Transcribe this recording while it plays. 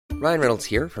Ryan Reynolds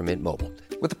here from Mint Mobile.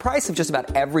 With the price of just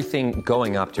about everything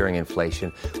going up during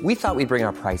inflation, we thought we'd bring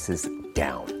our prices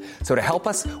down. So to help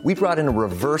us, we brought in a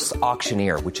reverse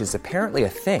auctioneer, which is apparently a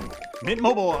thing. Mint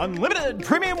Mobile Unlimited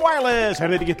Premium Wireless. How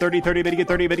to get 30, 30, bit to get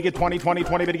 30, bit to get 20, 20,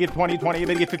 20, bit to get 20, 20,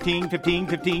 bit to get 15, 15,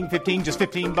 15, 15, just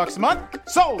 $15 a month?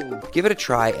 Sold! Give it a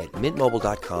try at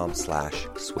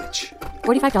mintmobile.com/switch.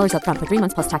 $45 up front for 3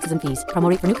 months plus taxes and fees. Promo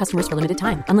rate for new customers for limited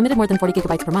time. Unlimited more than 40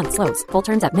 gigabytes per month. Slows full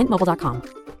terms at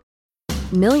mintmobile.com.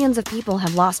 Millions of people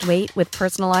have lost weight with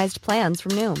personalized plans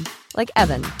from Noom. Like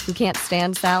Evan, who can't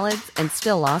stand salads and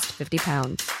still lost 50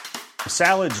 pounds.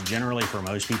 Salads generally for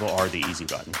most people are the easy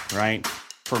button, right?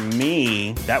 For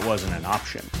me, that wasn't an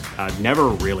option. I never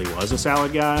really was a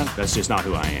salad guy. That's just not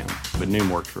who I am. But Noom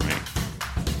worked for me.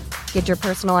 Get your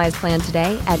personalized plan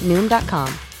today at Noom.com.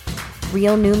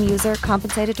 Real Noom user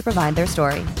compensated to provide their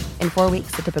story. In 4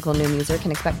 weeks, the typical Noom user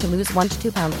can expect to lose 1 to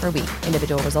 2 pounds per week.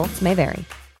 Individual results may vary.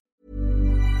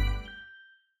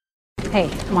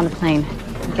 Hey, I'm on the plane.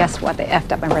 Guess what? They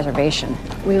effed up my reservation.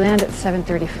 We land at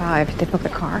 7:35. They booked the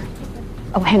car.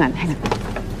 Oh, hang on.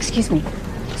 Excuse me.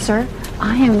 Sir,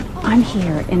 I'm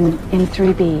here in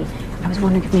 3B. I was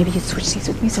wondering if maybe you'd switch seats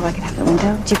with me so I could have the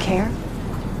window. Do you care?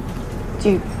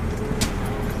 Do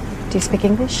you speak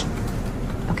English?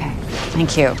 Okay,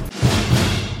 thank you.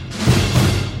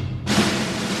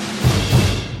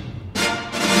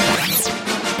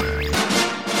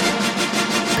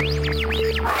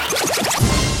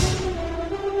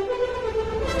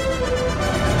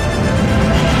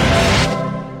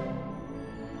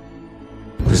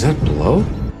 Does that blow?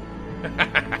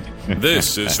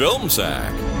 This is Film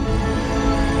Sack.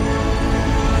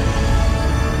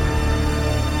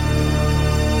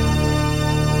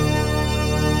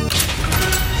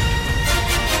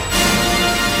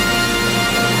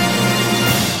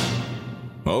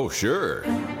 Oh, sure.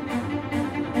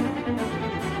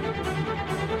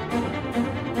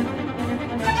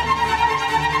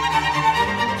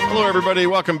 Hello, everybody.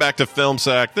 Welcome back to Film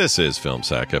Sack. This is Film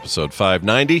Sack, episode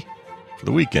 590 for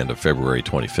the weekend of February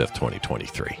 25th,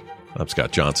 2023. I'm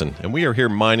Scott Johnson, and we are here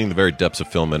mining the very depths of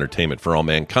film entertainment for all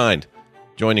mankind.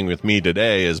 Joining with me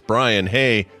today is Brian.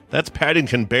 Hey, that's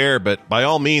Paddington Bear, but by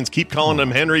all means, keep calling him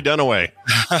Henry Dunaway.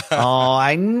 Oh,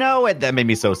 I know it. That made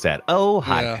me so sad. Oh,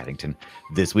 hi, Paddington.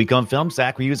 This week on Film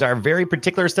Sack, we use our very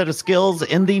particular set of skills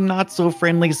in the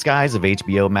not-so-friendly skies of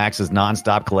HBO Max's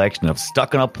nonstop collection of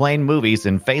stuck-on-a-plane movies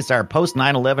and face our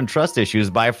post-9/11 trust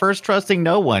issues by first trusting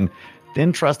no one,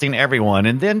 then trusting everyone,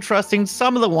 and then trusting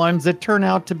some of the ones that turn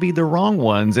out to be the wrong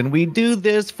ones. And we do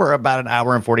this for about an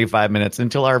hour and 45 minutes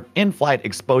until our in-flight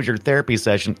exposure therapy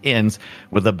session ends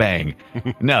with a bang.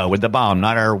 No, with the bomb,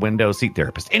 not our window seat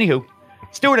therapist. Anywho,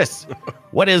 stewardess,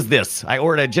 what is this? I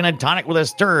ordered a gin and tonic with a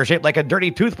stirrer shaped like a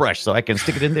dirty toothbrush so I can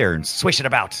stick it in there and swish it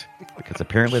about. Because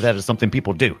apparently that is something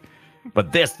people do.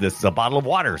 But this is a bottle of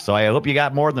water, so I hope you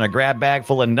got more than a grab bag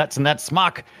full of nuts in that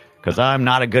smock. Because I'm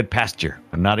not a good passenger.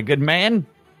 I'm not a good man.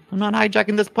 I'm not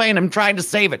hijacking this plane. I'm trying to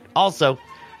save it. Also,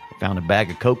 I found a bag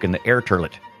of Coke in the air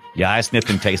turlet. Yeah, I sniffed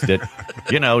and tasted it.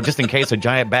 You know, just in case a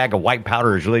giant bag of white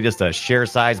powder is really just a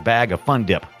share-sized bag of Fun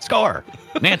Dip. Score!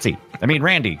 Randy,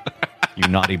 you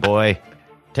naughty boy.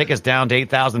 Take us down to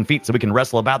 8,000 feet so we can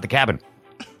wrestle about the cabin.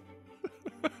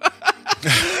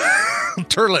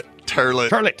 Turlet.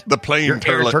 The plane Your turlet.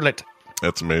 air turlet.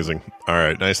 That's amazing. All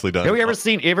right, nicely done. Have you ever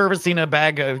seen a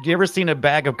bag of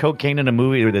cocaine in a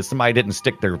movie that somebody didn't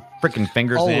stick their freaking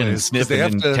fingers in and sniff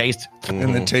and then taste?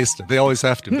 And then taste it. They always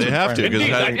have to. They have to.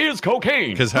 Indeed, that is cocaine.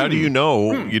 Because how do you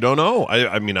know? You don't know.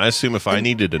 I mean, I assume if I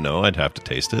needed to know, I'd have to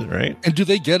taste it, right? And do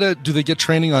they get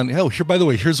training on? Oh, here. By the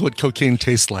way, here's what cocaine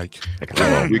tastes like.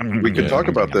 We can talk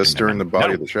about this during the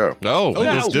body of the show.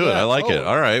 Let's do it. I like it.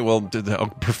 All right. Well,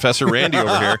 Professor Randy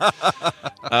over here.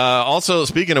 Also,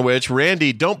 speaking of which,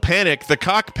 Randy, don't panic. The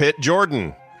cockpit,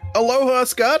 Jordan. Aloha,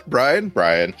 Scott. Brian.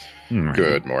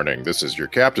 Good morning. This is your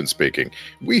captain speaking.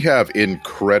 We have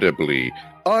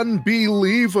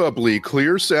unbelievably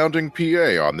clear-sounding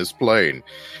PA on this plane.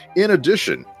 In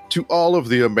addition to all of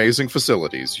the amazing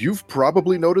facilities you've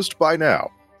probably noticed by now,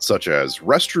 such as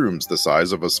restrooms the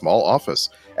size of a small office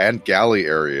and galley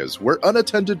areas where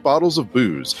unattended bottles of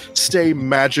booze stay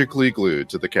magically glued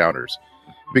to the counters.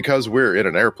 Because we're in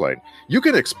an airplane, you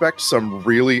can expect some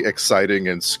really exciting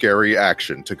and scary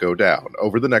action to go down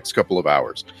over the next couple of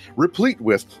hours, replete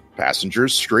with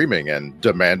passengers screaming and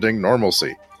demanding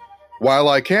normalcy. While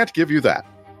I can't give you that,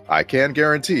 I can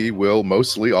guarantee we'll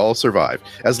mostly all survive,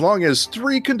 as long as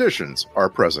 3 conditions are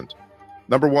present.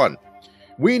 Number 1,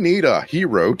 we need a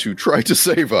hero to try to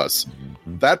save us.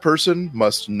 That person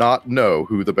must not know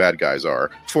who the bad guys are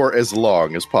for as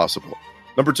long as possible.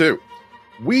 Number 2,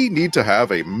 We need to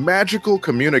have a magical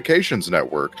communications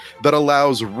network that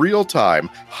allows real-time,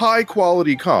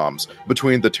 high-quality comms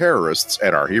between the terrorists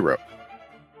and our hero.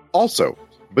 Also,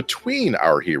 between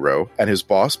our hero and his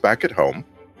boss back at home,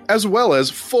 as well as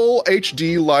full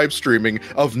HD live streaming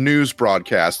of news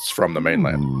broadcasts from the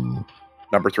mainland.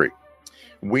 Number 3.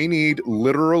 We need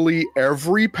literally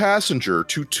every passenger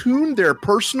to tune their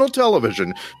personal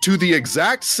television to the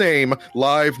exact same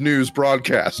live news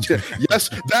broadcast. Yes,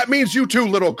 that means you too,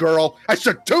 little girl. I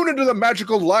said tune into the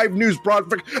magical live news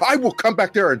broadcast. I will come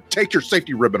back there and take your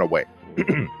safety ribbon away.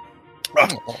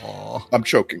 I'm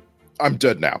choking. I'm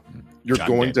dead now. You're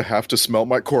going to have to smell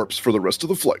my corpse for the rest of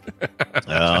the flight.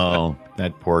 Oh,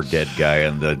 that poor dead guy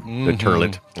in the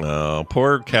turlet. Oh,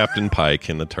 poor Captain Pike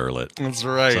in the turlet. That's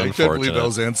right. I can't believe that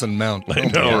was Anson Mount. I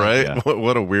know, right? Yeah.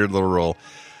 What a weird little role.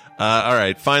 All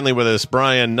right, finally with us,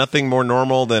 Brian. Nothing more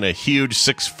normal than a huge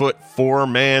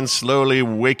 6'4" man slowly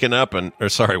walking up and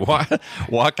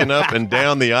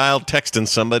down the aisle texting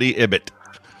somebody Ibbit.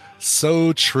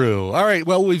 So true. All right,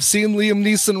 well, we've seen Liam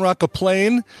Neeson rock a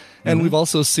plane, and we've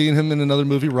also seen him in another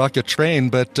movie rock a train,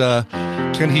 but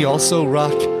can he also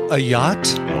rock a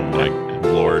yacht? Oh, my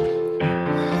Lord.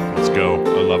 Let's go.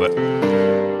 I love it.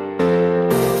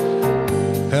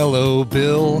 Hello,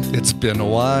 Bill. It's been a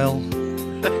while.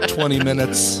 20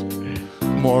 minutes,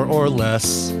 more or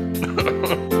less.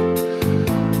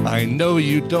 I know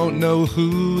you don't know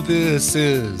who this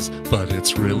is, but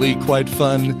it's really quite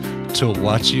fun to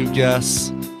watch you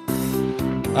guess.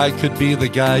 I could be the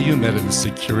guy you met in the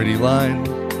security line,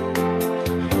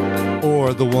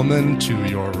 or the woman to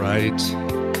your right.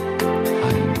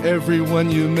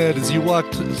 Everyone you met as you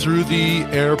walked through the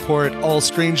airport all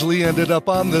strangely ended up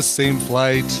on the same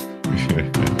flight.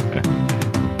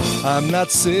 I'm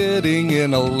not sitting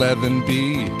in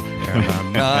 11B, and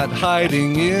I'm not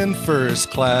hiding in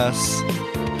first class,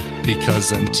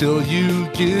 because until you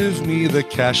give me the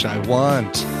cash I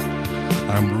want,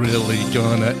 I'm really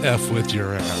gonna F with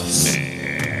your ass.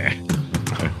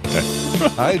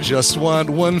 I just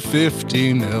want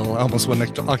 150 mil. I almost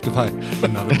went octave high,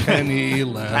 but not a penny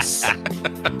less.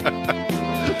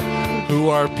 Who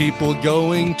are people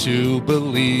going to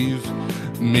believe?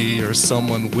 Me or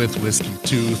someone with whiskey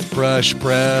toothbrush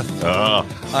breath?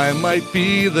 I might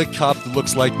be the cop that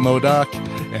looks like MODOK,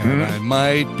 and I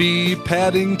might be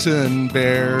Paddington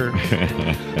Bear.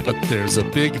 But there's a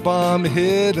big bomb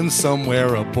hidden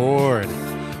somewhere aboard.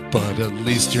 But at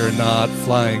least you're not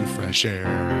flying fresh air.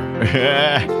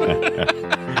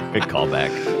 Good callback.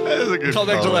 That is a good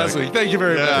Callback to last week. Thank you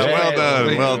very much. Well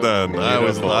done. Well done. I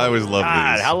always love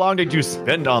God, these. how long did you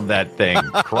spend on that thing?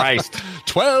 Christ.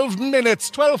 12 minutes.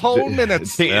 12 whole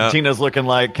minutes. Tina's looking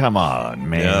like, come on,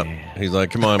 man. Yeah. He's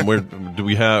like, come on.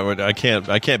 I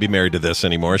can't be married to this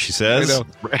anymore. She says. I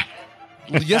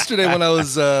know. Yesterday when I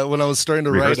was starting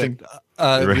to rehearsing.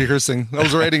 Rehearsing, I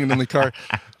was writing it in the car.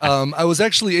 I was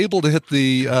actually able to hit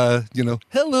the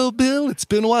hello Bill, it's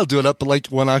been a while, do it up like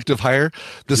one octave higher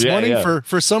this morning.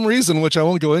 For some reason which I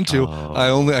won't go into. I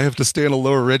have to stay in a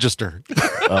lower register. You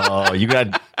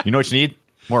know what you need?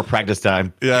 More practice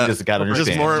time. Yeah, you just got to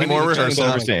understand. Just more rehearsal.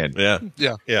 Understand. Yeah.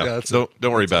 Don't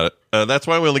worry about it. That's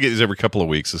why we only get these every couple of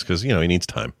weeks, is because he needs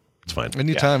time. It's fine. I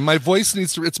need time. My voice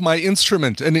needs to. It's my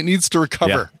instrument, and it needs to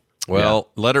recover. Yeah. Well,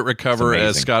 let it recover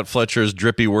as Scott Fletcher's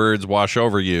drippy words wash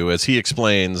over you as he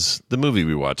explains the movie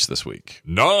we watched this week.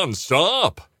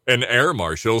 Non-stop. An air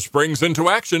marshal springs into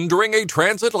action during a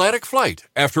transatlantic flight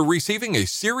after receiving a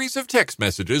series of text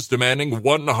messages demanding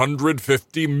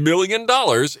 $150 million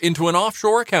into an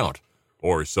offshore account.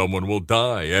 Or someone will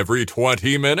die every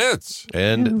 20 minutes.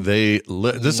 And I'm going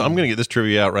to get this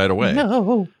trivia out right away.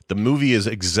 No. The movie is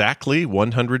exactly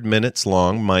 100 minutes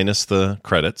long minus the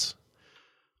credits.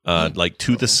 Like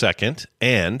to the second,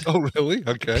 and really?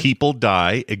 Okay. People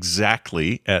die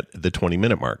exactly at the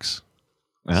 20-minute marks.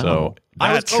 Oh. So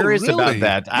I was curious about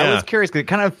that. Yeah. I was curious because it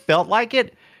kind of felt like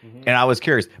it, and I was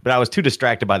curious, but I was too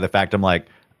distracted by the fact. I'm like,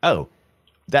 oh,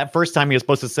 that first time he was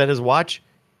supposed to set his watch,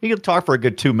 he could talk for a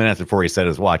good 2 minutes before he set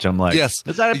his watch. I'm like, yes,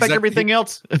 does that affect everything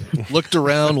else? Looked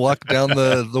around, walked down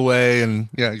the way, and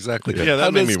exactly. Yeah,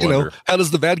 that made me wonder. How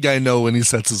does the bad guy know when he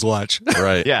sets his watch?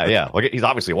 Right. Yeah. Well, he's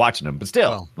obviously watching him, but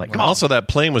still, Also, that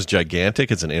plane was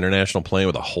gigantic. It's an international plane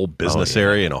with a whole business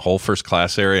area and a whole first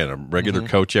class area and a regular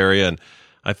coach area, and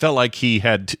I felt like he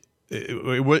had.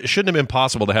 It shouldn't have been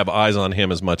possible to have eyes on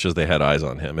him as much as they had eyes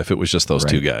on him if it was just those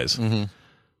two guys.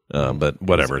 But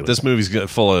whatever. This movie's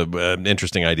full of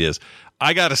interesting ideas.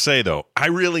 I got to say, though, I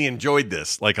really enjoyed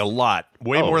this, like a lot.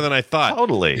 Way more than I thought.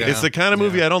 Totally. Yeah. It's the kind of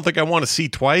movie I don't think I want to see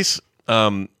twice.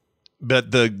 But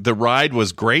the ride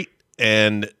was great.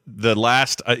 And the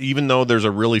last, even though there's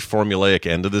a really formulaic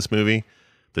end of this movie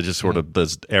that just sort of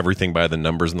does everything by the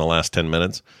numbers in the last 10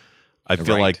 minutes, I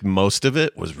feel like most of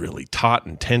it was really taut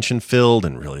and tension filled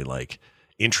and really like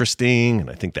interesting. And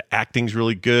I think the acting's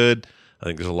really good. I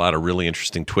think there's a lot of really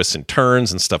interesting twists and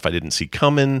turns and stuff I didn't see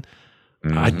coming.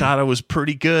 I thought it was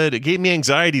pretty good. It gave me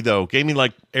anxiety, though. It gave me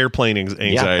like airplane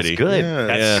anxiety. Yeah, that's good. Yeah.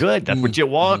 That's good. That's what you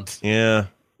want. Yeah.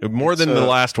 More than the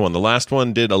last one. The last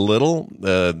one did a little.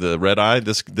 The Red Eye.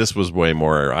 This was way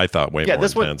more. I thought way more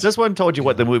intense. This one told you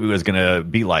what the movie was going to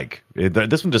be like.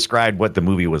 This one described what the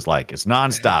movie was like. It's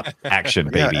nonstop action,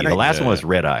 baby. The last one was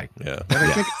Red Eye. Yeah.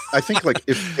 And I think like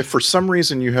if for some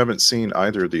reason you haven't seen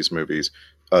either of these movies,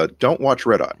 don't watch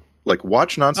Red Eye. Like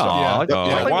watch nonstop.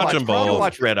 Watch them both.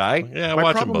 Watch Red Eye. Yeah, my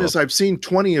watch them problem both. is I've seen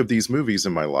 20 of these movies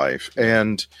in my life,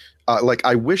 and like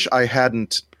I wish I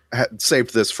hadn't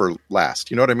saved this for last.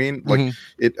 You know what I mean? Like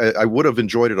I would have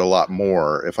enjoyed it a lot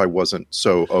more if I wasn't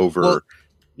so over,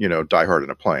 Die Hard in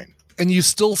a Plane. And you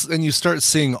start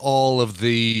seeing all of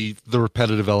the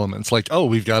repetitive elements, like, oh,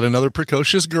 we've got another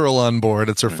precocious girl on board.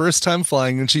 It's her first time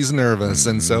flying and she's nervous.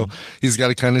 And so he's got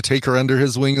to kind of take her under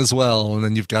his wing as well. And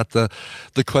then you've got the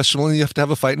question, well, you have to have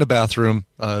a fight in a bathroom.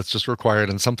 It's just required.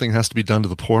 And something has to be done to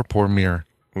the poor mirror.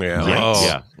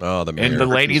 Yeah. Oh, the mirror. And the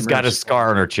lady's got a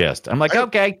scar on her chest. I'm like,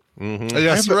 okay.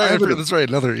 Yes, that's right.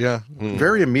 Another,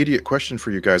 Very immediate question for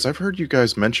you guys. I've heard you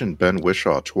guys mention Ben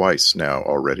Whishaw twice now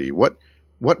already. Why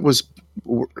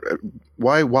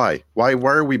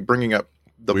are we bringing up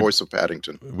the voice of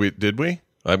Paddington? Did we?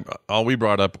 We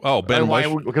brought up. Oh, Ben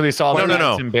Whishaw. Because we saw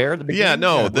no. Bear at the beginning? Yeah,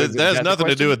 no. That has nothing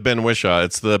to do with Ben Whishaw.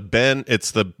 It's the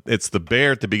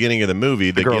bear at the beginning of the movie.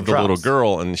 They give the little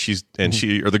girl, and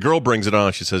the girl brings it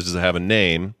on. She says, "Does it have a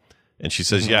name?" And she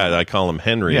says, "Yeah, I call him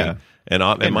Henry." Yeah. And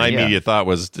my immediate thought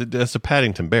was, that's a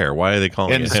Paddington bear. Why are they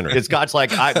calling it Henry? It's Scott's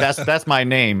like, that's my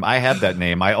name. I have that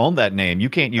name. I own that name. You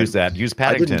can't use that. Use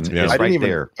Paddington. It's right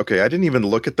there. Okay, I didn't even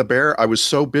look at the bear. I was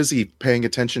so busy paying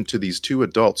attention to these two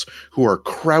adults who are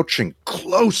crouching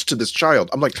close to this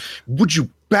child. I'm like, would you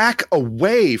back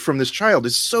away from this child?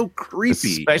 It's so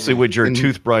creepy. Especially with your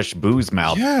toothbrush booze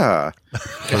mouth. Yeah.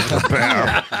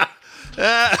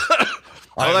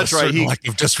 Oh, that's right. Lack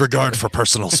of disregard for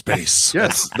personal space.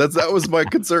 Yes, that was my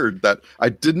concern. That I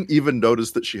didn't even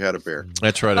notice that she had a bear.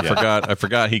 That's right. I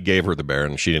forgot he gave her the bear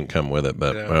and she didn't come with it.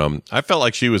 But I felt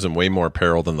like she was in way more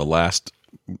peril than the last,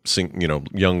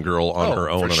 young girl on her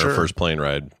own on her first plane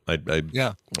ride.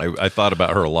 I thought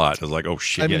about her a lot. I was like, oh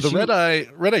shit. I mean, the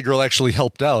Red Eye girl actually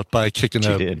helped out by kicking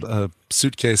a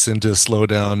suitcase into slow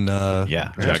down.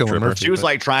 Jack Tripper. She was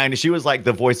she was like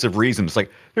the voice of reason. It's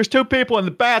like, there's two people in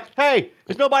the bath. Hey,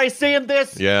 is nobody seeing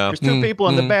this? Yeah. There's two people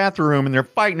in the bathroom and they're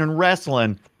fighting and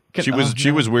wrestling.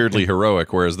 She was weirdly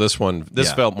heroic, whereas this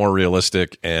felt more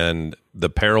realistic, and the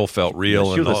peril felt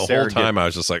real. And the whole time I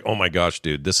was just like, "Oh my gosh,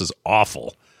 dude, this is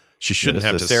awful." She shouldn't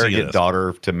have to see this. Surrogate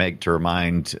daughter to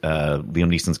remind Liam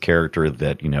Neeson's character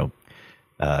that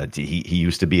he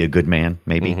used to be a good man.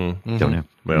 Maybe don't know.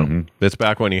 Well, it's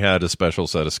back when he had a special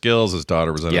set of skills. His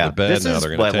daughter was under the bed. This is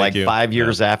like 5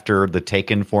 years after the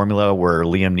Taken formula, where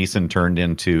Liam Neeson turned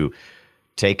into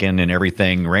Taken and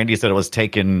everything. Randy said it was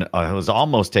Taken. It was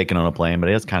almost Taken on a plane, but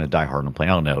it is kind of Die Hard on a plane.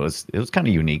 I don't know. It was kind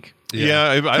of unique. Yeah,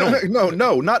 I don't.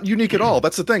 No, not unique at all.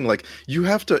 That's the thing. Like, you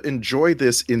have to enjoy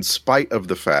this in spite of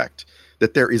the fact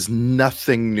that there is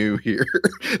nothing new here.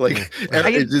 Like,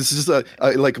 this is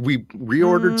like we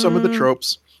reordered some of the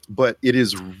tropes, but it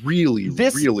is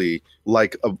really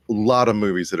like a lot of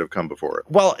movies that have come before it.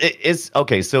 Well, it's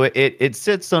okay. So it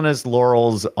sits on its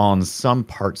laurels on some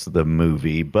parts of the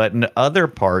movie, but in other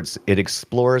parts, it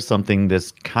explores something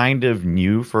that's kind of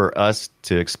new for us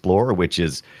to explore, which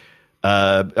is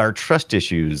our trust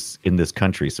issues in this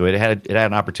country. So it had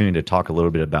an opportunity to talk a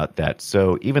little bit about that.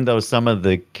 So even though some of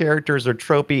the characters are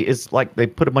tropey, it's like they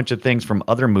put a bunch of things from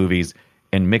other movies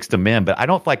and mixed them in. But I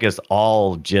don't feel like it's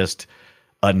all just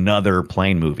another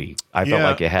plane movie. I felt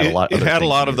like it had a lot. It had a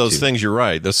lot of those things. You're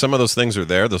right. Some of those things are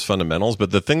there, those fundamentals. But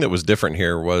the thing that was different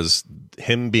here was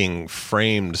him being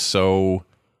framed so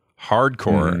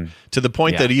hardcore to the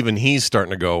point that even he's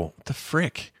starting to go, "What the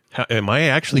frick? Am I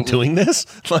actually doing this?"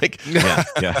 Like,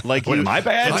 like, am I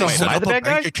bad? Am I the bad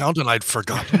guy? Bank account and I'd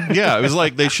forgotten. Yeah, it was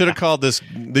like they should have called this.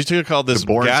 They should have called this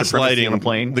gaslighting on a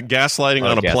plane. The gaslighting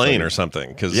on a plane or something.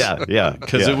 Because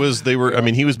it was they were. I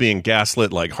mean, he was being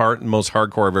gaslit like most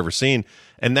hardcore I've ever seen,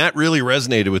 and that really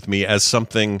resonated with me as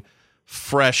something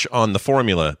fresh on the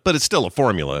formula. But it's still a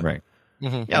formula, right?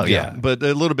 Mm-hmm. Oh yeah, but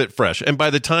a little bit fresh. And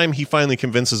by the time he finally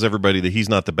convinces everybody that he's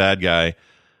not the bad guy,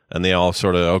 and they all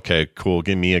sort of, okay, cool,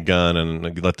 give me a gun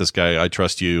and let this guy, I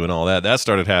trust you and all that. That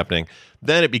started happening.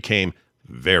 Then it became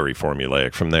very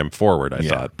formulaic from them forward, I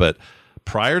thought. But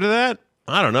prior to that,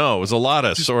 I don't know. It was a lot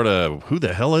of sort of, who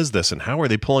the hell is this and how are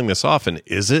they pulling this off? And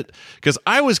is it? Because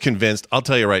I was convinced, I'll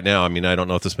tell you right now, I mean, I don't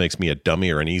know if this makes me a dummy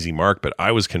or an easy mark, but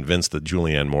I was convinced that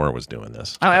Julianne Moore was doing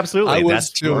this. Oh, absolutely. I was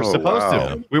too. We were supposed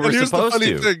to. We were supposed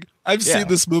to. Thing. I've seen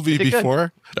this movie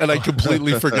before, and I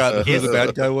completely forgot who the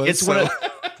bad guy was. It's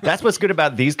that's what's good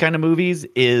about these kind of movies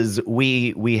is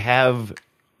we have,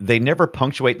 they never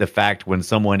punctuate the fact when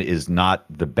someone is not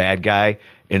the bad guy.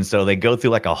 And so they go through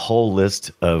like a whole list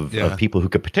of people who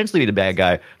could potentially be the bad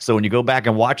guy. So when you go back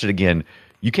and watch it again,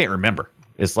 you can't remember.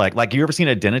 It's like you ever seen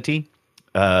Identity?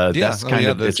 That's kind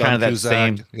of it's kind of that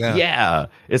Cusack. Same. Yeah,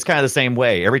 it's kind of the same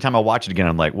way. Every time I watch it again,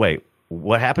 I'm like, wait,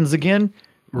 what happens again?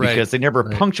 Right. Because they never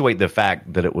punctuate the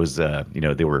fact that it was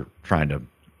they were trying to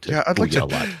I'd like to. A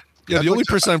lot. Yeah, the only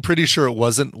person I'm pretty sure it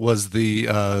wasn't was the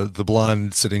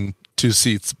blonde sitting 2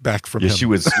 seats back from him. She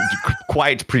was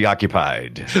quite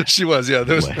preoccupied. She was, yeah.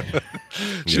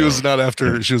 She was not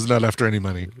after any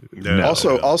money. No,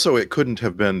 also, it couldn't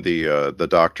have been the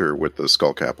doctor with the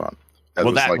skull cap on.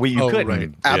 You couldn't.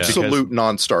 Right. Absolute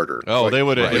non-starter. Oh, they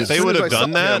would have. Right. If they would have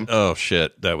done that. Oh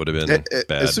shit, that would have been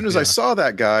bad. As soon as I saw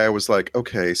that guy, I was like,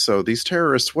 okay, so these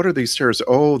terrorists. What are these terrorists?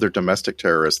 Oh, they're domestic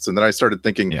terrorists. And then I started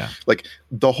thinking, like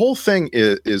the whole thing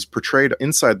is portrayed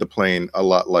inside the plane a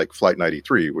lot like Flight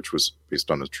 93, which was based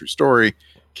on a true story.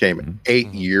 Came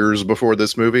 8 years before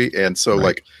this movie, and so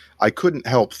like I couldn't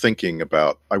help thinking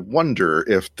about, I wonder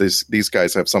if these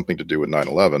guys have something to do with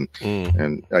 9/11,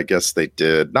 and I guess they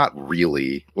did. Not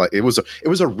really. Like it was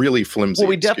a really flimsy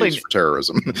excuse for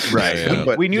terrorism, right? Yeah.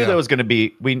 But we knew there was going to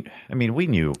be. We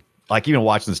knew. Like even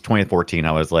watching this 2014,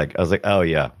 I was like, oh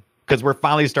yeah, because we're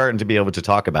finally starting to be able to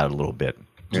talk about it a little bit.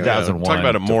 2001. Talk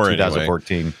about it more.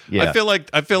 2014. Anyway. Yeah,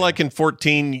 I feel like in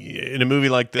 14, in a movie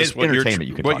like this, what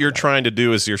you're trying to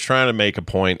do is you're trying to make a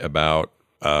point about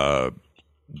that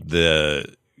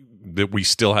we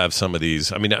still have some of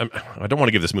these. I mean, I don't want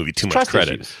to give this movie too much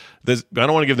credit. I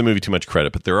don't want to give the movie too much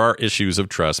credit, but there are issues of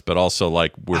trust. But also,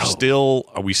 like we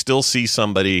still see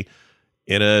somebody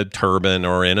in a turban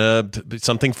or in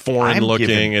something foreign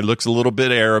looking. It looks a little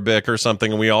bit Arabic or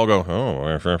something, and we all go, oh,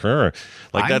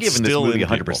 like I'm that's giving still this movie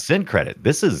 100% credit.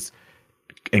 This is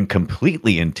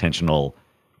completely intentional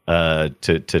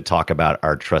to talk about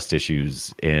our trust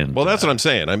issues. And that's what I'm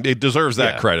saying. It deserves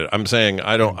that credit. I'm saying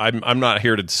I'm not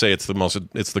here to say it's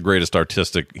the greatest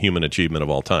artistic human achievement of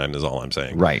all time. Is all I'm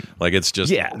saying. Right. Like it's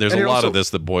just there's a lot of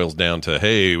this that boils down to,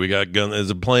 hey, we got there's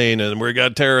a plane and we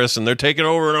got terrorists and they're taking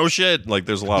over and oh shit, like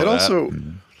there's a lot of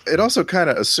that. It also kind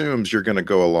of assumes you're going to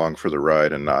go along for the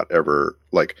ride and not ever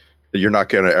like. You're not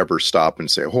going to ever stop and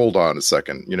say, hold on a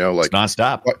second, like it's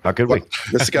nonstop. How could we?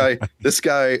 This guy,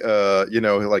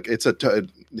 like it's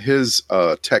his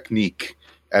technique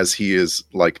as he is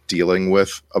like dealing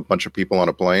with a bunch of people on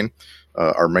a plane.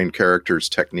 Our main character's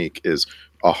technique is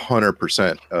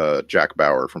 100% Jack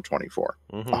Bauer from 24,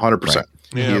 100%. Right.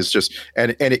 Yeah. He is just,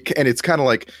 and it's kind of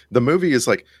like the movie is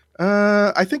like,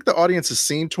 I think the audience has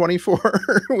seen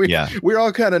 24. We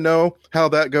all kind of know how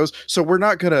that goes. So we're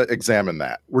not going to examine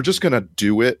that. We're just going to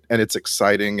do it. And it's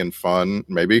exciting and fun,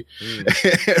 maybe.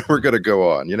 We're going to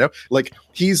go on, like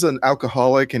he's an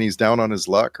alcoholic and he's down on his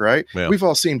luck, right? Yeah. We've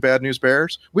all seen Bad News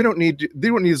Bears. They don't need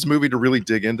this movie to really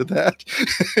dig into that.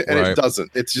 And it doesn't.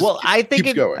 It's just, I think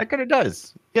it kind of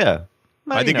does. Yeah.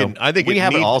 Well, I think we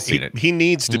haven't all seen it. He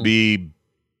needs to be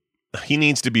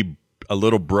a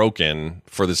little broken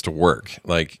for this to work.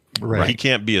 Like he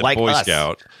can't be a like Boy us.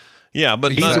 Scout. Yeah,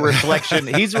 but he's a reflection.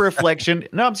 He's a reflection.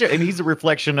 No, I'm serious. And he's a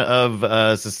reflection of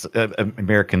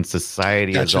American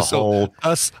society as a whole.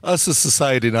 Us as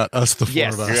society, not us, the four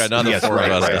of us. Yeah, not the four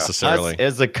of us necessarily. Us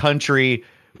as a country,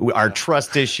 our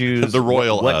trust issues, the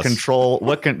royal what us. Control,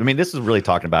 this is really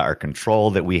talking about our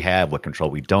control that we have, what control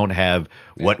we don't have,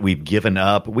 what we've given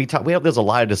up. There's a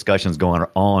lot of discussions going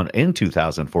on in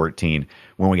 2014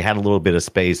 when we had a little bit of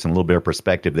space and a little bit of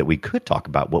perspective that we could talk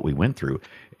about what we went through.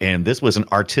 And this was an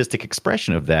artistic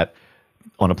expression of that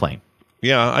on a plane.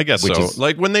 Yeah, I guess so.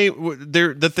 Like when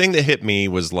the thing that hit me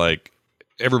was like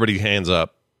everybody hands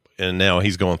up, and now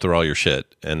he's going through all your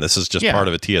shit, and this is just part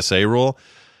of a TSA rule.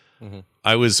 Mm-hmm.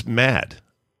 I was mad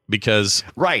because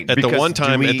at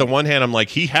the one hand, I'm like,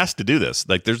 he has to do this.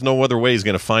 Like, there's no other way he's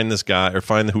going to find this guy or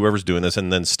find whoever's doing this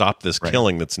and then stop this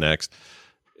killing that's next.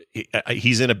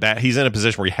 He's in a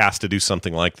position where he has to do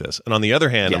something like this. And on the other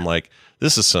hand, I'm like,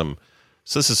 this is some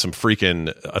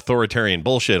freaking authoritarian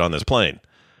bullshit on this plane.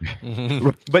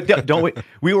 But don't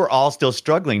we were all still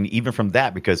struggling even from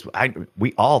that because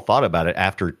we all thought about it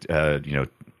after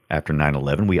after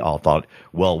 9/11. We all thought,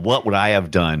 well, what would I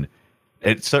have done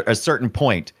at a certain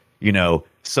point?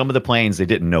 some of the planes, they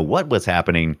didn't know what was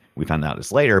happening. We found out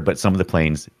this later, but some of the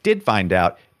planes did find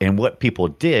out, and what people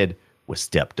did was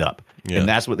stepped up. Yeah. And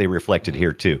that's what they reflected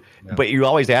here too. Yeah. But you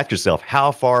always ask yourself,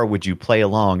 how far would you play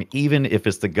along, even if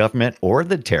it's the government or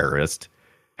the terrorist?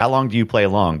 How long do you play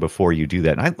along before you do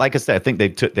that? And like I said, I think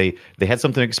they had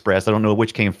something expressed. I don't know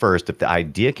which came first, if the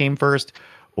idea came first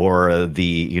or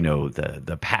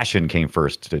the passion came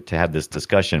first to have this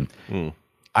discussion.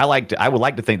 I would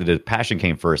like to think that the passion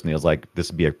came first, and it was like,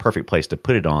 this would be a perfect place to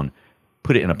put it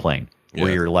in a plane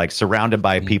where you're like surrounded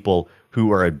by people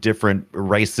who are of different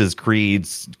races,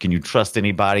 creeds. Can you trust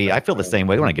anybody? I feel the same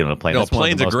way when I get on a plane. No,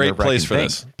 plane's a great place for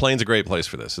this. Plane's a great place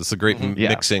for this. It's a great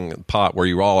mixing pot where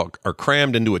you all are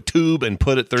crammed into a tube and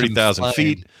put at 30,000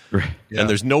 feet, and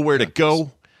there's nowhere to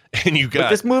go. And you got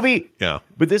this movie. Yeah,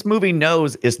 but this movie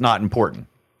knows it's not important.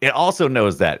 It also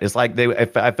knows that. It's like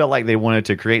I felt like they wanted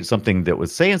to create something that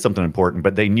was saying something important,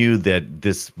 but they knew that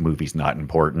this movie's not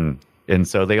important. And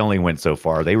so they only went so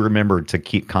far. They remembered to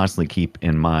constantly keep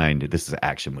in mind this is an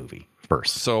action movie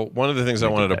first. So one of the things I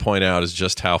wanted to point out is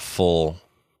just how full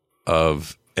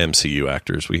of MCU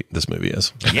actors this movie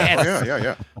is. Yes.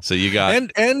 Yeah. So you got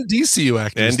and DCU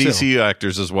actors and DCU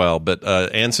actors as well. But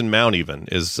Anson Mount even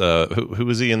is who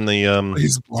is he in the?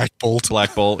 He's Black Bolt.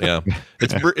 Black Bolt. Yeah,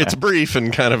 it's brief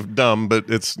and kind of dumb, but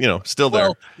it's still there.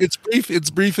 Well, it's brief. It's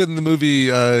brief in the movie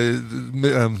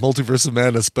Multiverse of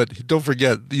Madness. But don't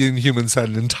forget, the Inhumans had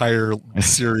an entire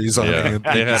series on it.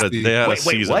 They had a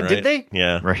season. What right? did they?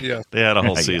 Yeah, right. Yeah, they had a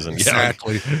whole season.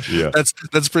 Exactly. Yeah,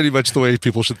 that's pretty much the way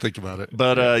people should think about it.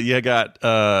 But you got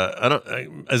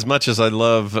as much as I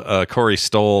love Corey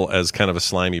Stoll as kind of a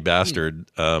slimy bastard.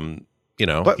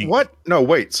 But what? No,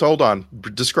 wait. So hold on.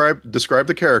 Describe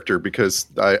the character, because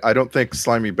I don't think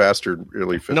slimy bastard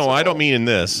really fits. No, I don't mean in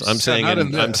this. I'm saying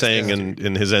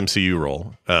in his MCU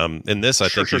role. In this, I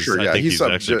think he's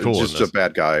actually cool. Just a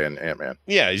bad guy in Ant-Man.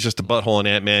 Yeah, he's just a butthole in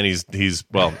Ant-Man. He's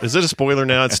well. Is it a spoiler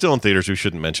now? It's still in theaters. We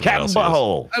shouldn't mention Captain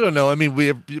Butthole. I don't know. I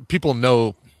mean, people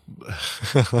know.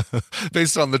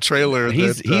 Based on the trailer,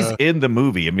 he's in the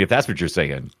movie. I mean, if that's what you're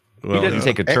saying, he didn't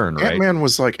take a turn, right? Ant-Man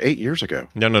was like 8 years ago.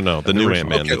 No, the new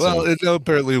Ant-Man. Okay, well, it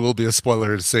apparently will be a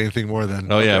spoiler to say anything more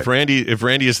than. Oh yeah, if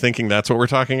Randy is thinking that's what we're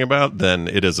talking about, then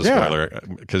it is a spoiler,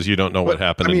 because you don't know what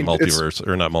happened in multiverse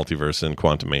or not multiverse in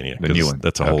Quantumania. The new one.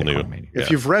 That's a whole new.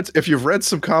 If you've read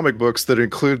some comic books that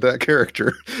include that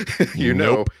character,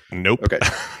 know. Nope. Okay,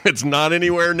 it's not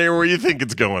anywhere near where you think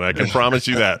it's going. I can promise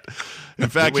you that. In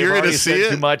fact, you're going to see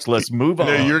it. Too much. Let's move on.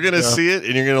 No, you're going to see it,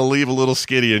 and you're going to leave a little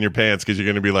skitty in your pants, because you're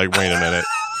going to be like, "Wait a minute,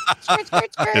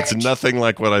 it's nothing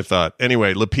like what I thought."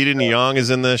 Anyway, Lupita Nyong is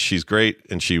in this. She's great,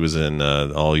 and she was in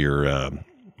all your all the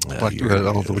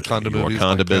Wakanda movies,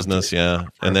 Wakanda business, yeah.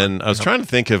 And then I was trying to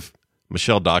think if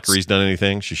Michelle Dockery's done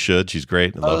anything. She should. She's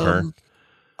great. I love her.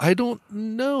 I don't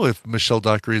know if Michelle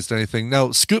Dockery's done anything.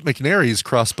 Now, Scoot McNairy's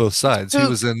crossed both sides. He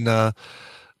was in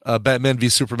Batman v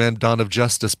Superman: Dawn of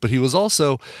Justice, but he was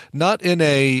also not in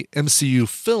a MCU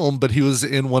film, but he was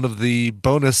in one of the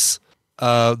bonus,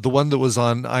 the one that was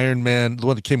on Iron Man, the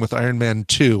one that came with Iron Man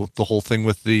 2, the whole thing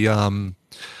with the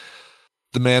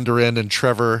Mandarin and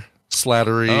Trevor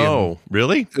Slattery. Oh,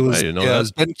 really? It was, I didn't know that. It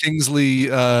was Ben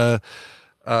Kingsley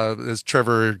as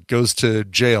Trevor goes to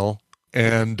jail.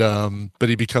 And but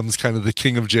he becomes kind of the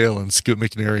king of jail, and Scoot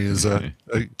McNairy is a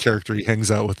character he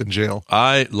hangs out with in jail.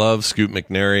 I love Scoot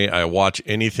McNairy. I watch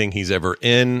anything he's ever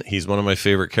in. He's one of my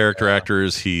favorite character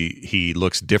actors. He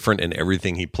looks different in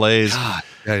everything he plays. God,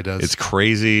 yeah, he does. It's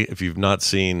crazy. If you've not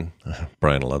seen,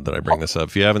 Brian, I love that I bring this up.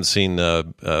 If you haven't seen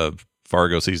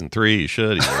Fargo season 3, you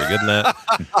should. He's very good in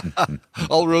that.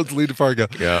 All roads lead to Fargo.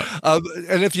 Yeah.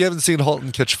 And if you haven't seen *Halt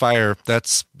and Catch Fire*,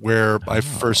 that's where I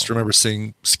first remember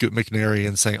seeing Scoot McNairy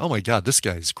and saying, "Oh my God, this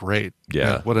guy's great!"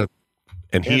 Yeah.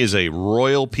 Man, he is a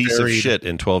royal piece of shit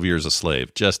in 12 Years a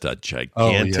Slave. Just a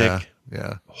gigantic,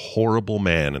 horrible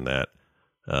man in that.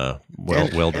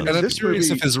 Well done. And I'm curious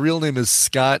if his real name is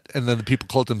Scott, and then the people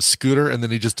called him Scooter, and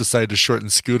then he just decided to shorten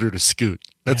Scooter to Scoot.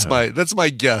 That's my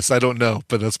guess. I don't know,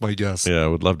 but that's my guess. Yeah, I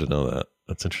would love to know that.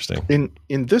 That's interesting.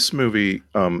 In this movie,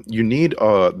 you need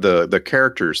the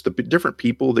characters, the different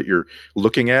people that you're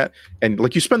looking at, and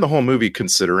like you spend the whole movie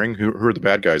considering who are the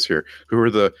bad guys here, who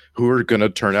are going to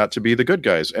turn out to be the good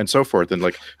guys, and so forth, and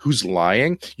like who's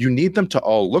lying. You need them to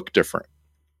all look different.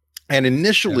 And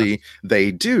initially,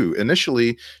 they do.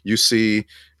 Initially, you see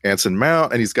Anson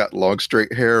Mount, and he's got long,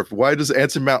 straight hair. Why does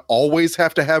Anson Mount always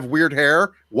have to have weird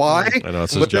hair? Why? I know,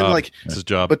 it's his job. It's his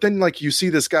job. But then, like, you see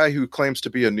this guy who claims to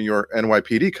be a New York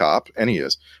NYPD cop, and he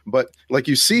is. But, like,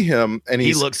 you see him, and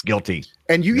he looks guilty.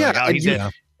 And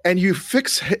and you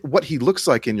fix what he looks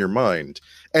like in your mind.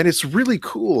 And it's really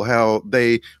cool how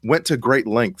they went to great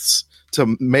lengths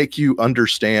to make you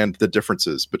understand the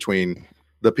differences between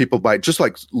the people by just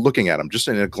like looking at them, just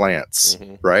in a glance,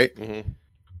 right?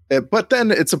 But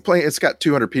then it's got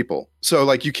 200 people. So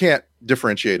like you can't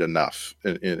differentiate enough,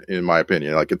 in my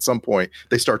opinion. Like at some point,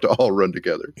 they start to all run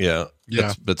together. Yeah.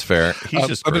 That's fair. He's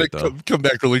just I'm going great, though. to come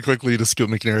back really quickly to Scoot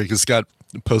McNairy because Scott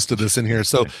posted this in here.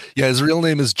 So yeah, his real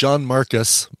name is John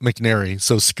Marcus McNairy.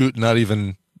 So Scoot,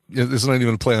 it's not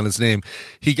even a play on his name.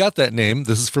 He got that name,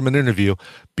 this is from an interview,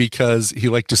 because he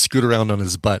liked to scoot around on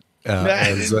his butt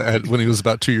when he was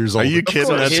about 2 years old. Are you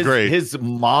kidding? That's great. His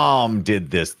mom did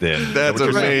this then. That's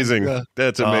amazing. Yeah.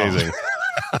 That's amazing.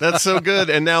 That's so good.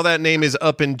 And now that name is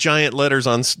up in giant letters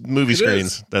on movie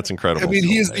screens. That's incredible. I mean,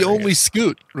 he is the only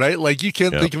Scoot, right? Like you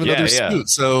can't think of another Scoot.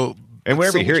 So, and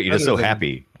whenever you hear it, you're just so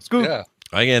happy. Scoot. Yeah.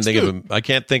 I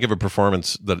can't think of a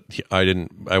performance that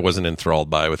I wasn't enthralled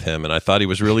by with him, and I thought he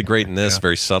was really great in this,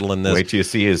 very subtle in this. Wait till you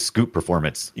see his Scoot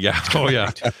performance. Yeah,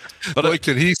 But boy,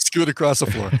 can he scoot across the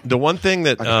floor? The one thing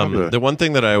that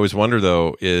I always wonder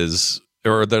though is,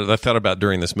 or that I thought about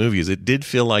during this movie, is it did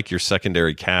feel like your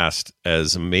secondary cast,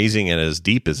 as amazing and as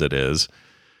deep as it is,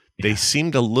 they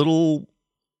seemed a little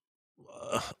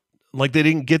like they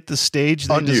didn't get the stage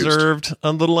they deserved,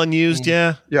 a little unused.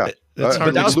 Yeah.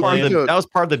 But that was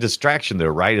part of the distraction, though,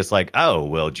 right? It's like, oh,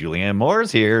 well, Julianne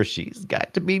Moore's here. She's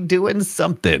got to be doing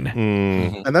something.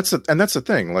 And that's the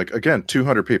thing. Like, again,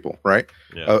 200 people, right?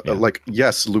 Like,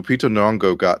 yes, Lupita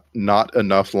Nyong'o got not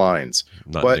enough lines.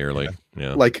 Not nearly.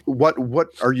 Yeah. Like, what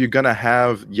are you going to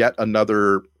have yet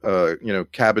another,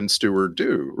 cabin steward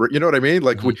do? You know what I mean?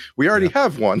 Like, we already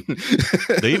have one.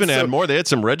 They even had more. They had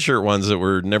some red shirt ones that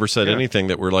were never said anything,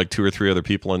 that were like 2 or 3 other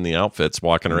people in the outfits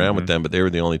walking around with them, but they were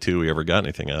the only 2 we ever got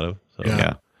anything out of. So.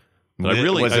 Yeah. But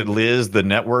was it Liz, the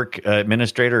network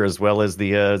administrator, as well as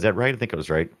the, is that right? I think it was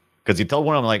right. Because he told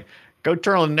one of them, like, go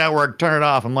turn on the network, turn it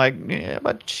off. I'm like, yeah,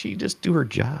 but she just do her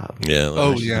job.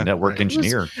 Yeah. She's a network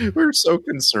engineer. We're so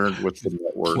concerned with the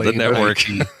network. The network.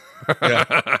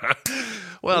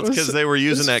 Well, it's because they were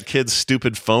using that kid's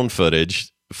stupid phone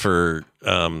footage for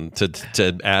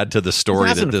to add to the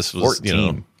story that this was,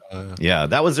 yeah,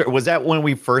 that was that when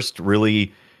we first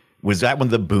really. Was that when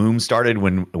the boom started?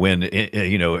 When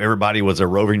everybody was a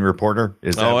roving reporter?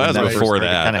 That was before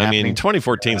that. I mean,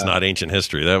 2014 is not ancient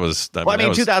history. That was.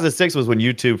 2006 was when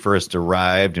YouTube first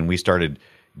arrived, and we started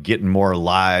getting more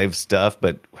live stuff.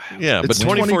 But yeah, but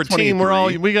 2014,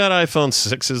 we got iPhone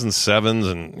 6s and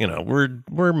 7s, and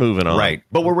we're moving on. Right,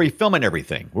 but were we filming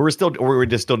everything? Were we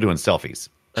just still doing selfies?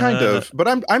 Kind of, but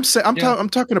I'm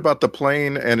talking about the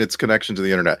plane and its connection to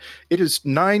the internet. It is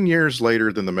 9 years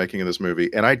later than the making of this movie,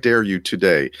 and I dare you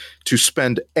today to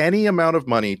spend any amount of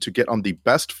money to get on the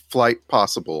best flight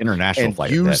possible, international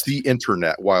flight, and use the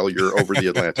internet while you're over the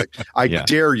Atlantic. I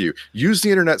dare you use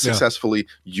the internet successfully.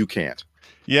 You can't.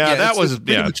 Yeah, that was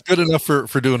it's good enough for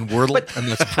doing Wordle, and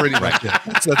that's pretty much it.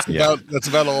 That's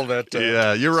about all that.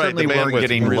 Yeah, you're right. Certainly weren't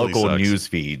getting really local news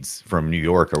feeds from New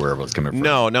York or wherever it was coming from.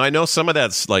 No, I know some of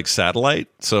that's like satellite,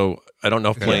 so I don't know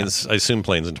if planes. I assume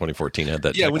planes in 2014 had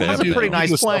that. Yeah, when that's a pretty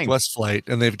nice plane. Southwest flight,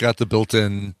 and they've got the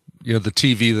built-in, the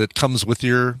TV that comes with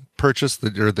your purchase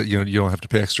that you don't have to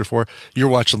pay extra for. You're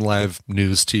watching live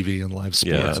news TV and live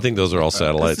sports. Yeah, I think those are all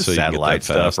satellites. So satellite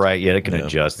stuff, right? Yeah, it can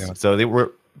adjust. Yeah. So they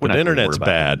were. But internet's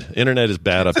bad. Internet is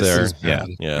bad up there. Yeah.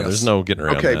 There's no getting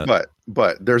around that. Okay,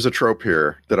 but there's a trope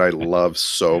here that I love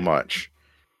so much,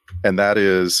 and that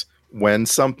is when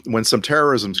some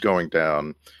terrorism's going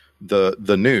down,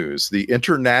 the news, the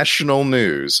international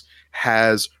news,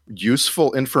 has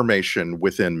useful information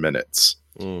within minutes,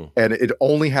 and it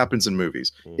only happens in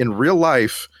movies. In real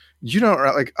life, you don't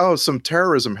like, oh, some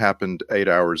terrorism happened 8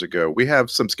 hours ago. We have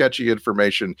some sketchy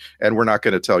information, and we're not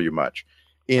going to tell you much.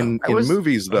 In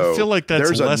movies, though, I feel like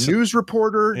there's a news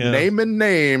reporter naming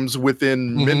names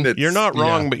within minutes. You're not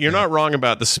wrong, but you're not wrong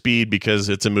about the speed because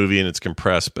it's a movie and it's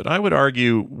compressed. But I would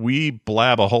argue we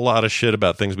blab a whole lot of shit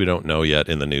about things we don't know yet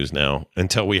in the news now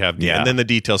until we have, and then the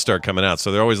details start coming out.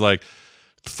 So they're always like,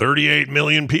 38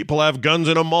 million people have guns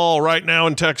in a mall right now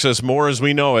in Texas, more as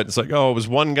we know it. It's like, oh, it was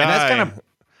one guy.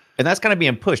 And that's kind of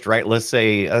being pushed, right? Let's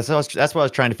say that's what I was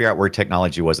trying to figure out where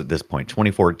technology was at this point.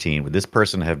 2014, would this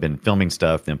person have been filming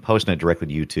stuff and posting it directly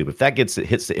to YouTube? If that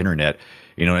hits the internet,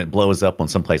 and it blows up on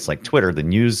some place like Twitter, the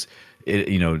news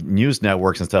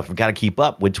networks and stuff have got to keep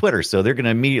up with Twitter, so they're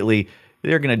going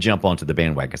to jump onto the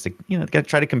bandwagon. It's like, got to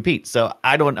try to compete. So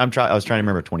I was trying to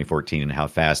remember 2014 and how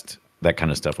fast that kind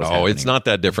of stuff was happening. It's not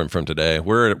that different from today.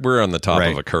 We're on the top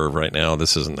of a curve right now.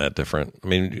 This isn't that different. I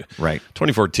mean,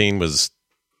 2014 was.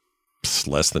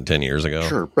 less than 10 years ago.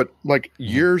 Sure, but like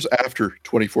years after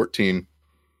 2014,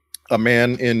 a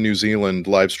man in New Zealand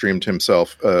live streamed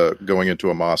himself going into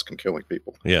a mosque and killing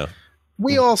people. Yeah.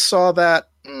 We all saw that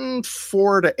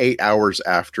 4 to 8 hours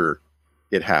after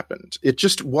it happened. It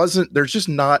just wasn't, there's just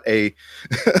not a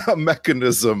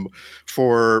mechanism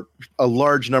for a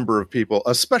large number of people,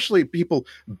 especially people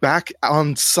back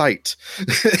on site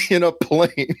in a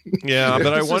plane. Yeah,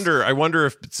 but I wonder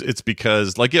if it's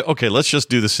because, like, okay, let's just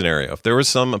do the scenario. If there was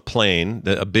some plane,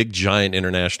 a big giant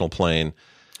international plane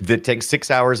that takes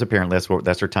 6 hours, apparently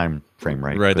that's her time frame,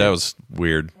 right? Right. That was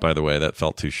weird, by the way. That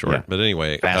felt too short. Yeah. But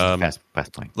anyway, fast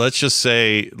plane. Let's just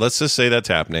say that's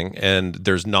happening, and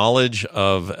there's knowledge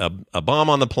of a bomb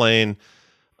on the plane,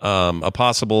 a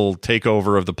possible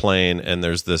takeover of the plane, and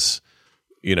there's this,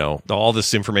 all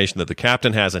this information that the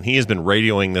captain has, and he has been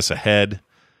radioing this ahead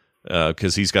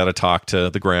because he's got to talk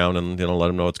to the ground and let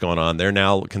them know what's going on. They're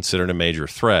now considered a major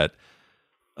threat.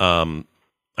 And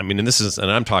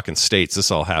I'm talking states. This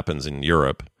all happens in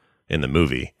Europe in the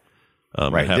movie.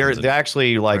 Right. They're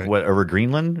actually over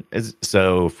Greenland is.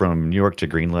 So from New York to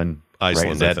Greenland,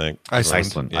 Iceland, right? I think.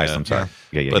 Iceland. Sorry.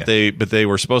 Yeah. But they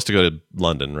were supposed to go to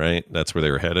London, right? That's where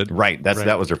they were headed. Right.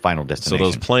 That was their final destination. So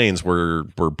those planes were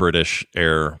British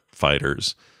air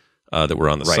fighters that were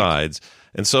on the sides.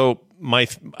 And so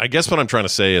I guess what I'm trying to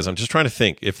say is I'm just trying to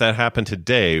think, if that happened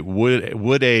today,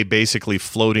 would a basically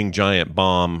floating giant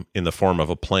bomb in the form of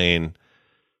a plane,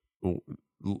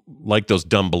 like those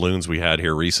dumb balloons we had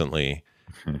here recently,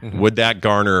 would that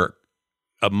garner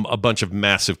a bunch of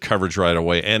massive coverage right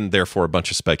away, and therefore a bunch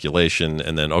of speculation,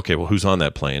 and then, okay, well, who's on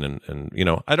that plane? And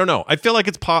I don't know. I feel like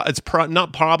it's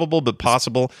not probable, but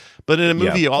possible. But in a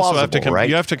movie, you also have to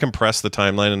you have to compress the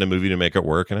timeline in a movie to make it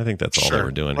work, and I think that's all they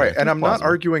were doing. Right, here. and I'm not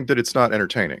arguing that it's not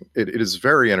entertaining. It is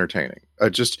very entertaining.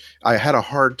 I had a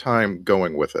hard time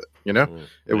going with it.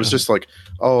 It was just like,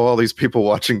 all these people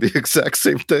watching the exact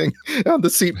same thing on the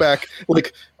seat back.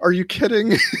 Like, are you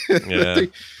kidding? Yeah.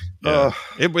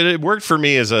 It worked for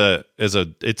me as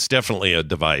it's definitely a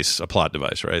plot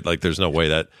device, right? Like, there's no way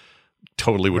that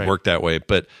totally would work that way,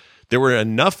 but there were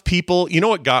enough people. You know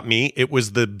what got me? It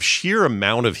was the sheer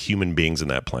amount of human beings in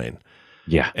that plane.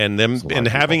 Yeah. And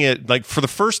having it, like, for the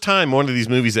first time, one of these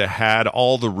movies that had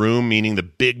all the room, meaning the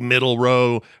big middle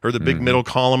row or the big middle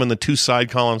column and the two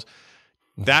side columns,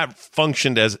 that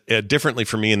functioned as differently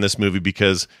for me in this movie,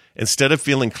 because instead of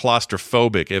feeling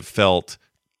claustrophobic, it felt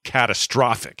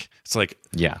catastrophic. It's like,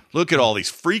 look at all these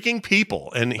freaking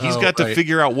people, and he's got to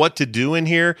figure out what to do in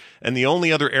here, and the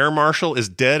only other air marshal is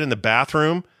dead in the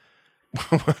bathroom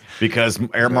because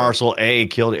Air Marshal A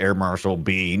killed Air Marshal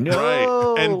B. No.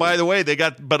 Right. And by the way,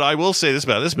 but I will say this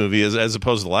about this movie, is as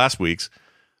opposed to last week's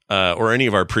or any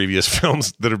of our previous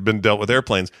films that have been dealt with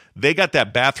airplanes, they got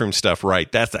that bathroom stuff right.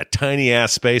 That's that tiny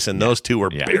ass space, and those two were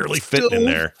barely fitting in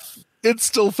there. It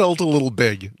still felt a little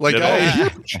big,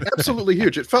 huge, absolutely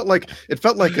huge. It felt like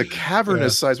a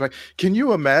cavernous size. Can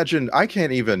you imagine? I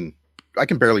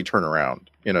can barely turn around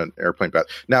in an airplane bath.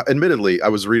 Now, admittedly, I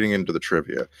was reading into the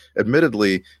trivia.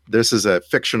 Admittedly, this is a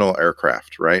fictional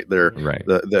aircraft, right?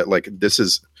 This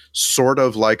is sort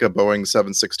of like a Boeing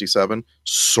 767,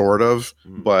 sort of,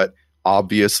 but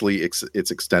obviously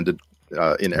it's extended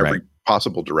in every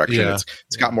possible direction. Yeah.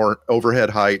 It's got more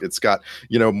overhead height. It's got,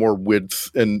 more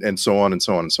width and so on and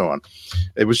so on and so on.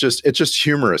 It's just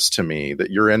humorous to me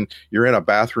that you're in a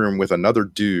bathroom with another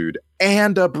dude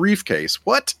and a briefcase.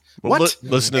 What? Well,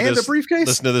 listen to this. A briefcase?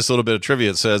 Listen to this little bit of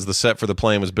trivia. It says the set for the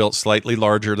plane was built slightly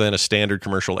larger than a standard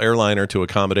commercial airliner to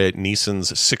accommodate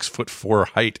Neeson's 6'4"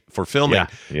 height for filming.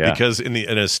 Yeah. Because in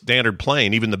a standard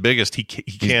plane, even the biggest, he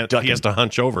can't. He has to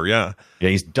hunch over. Yeah. Yeah,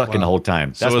 he's ducking the whole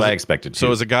time. That's what I expected.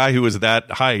 So as a guy who is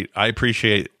that height, I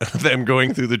appreciate them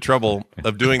going through the trouble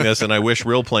of doing this, and I wish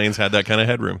real planes had that kind of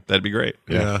headroom. That'd be great.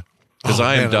 Yeah. Because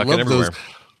I am ducking everywhere.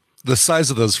 The size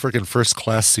of those freaking first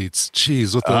class seats.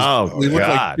 Jeez, with those, they look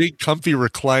like big, comfy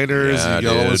recliners in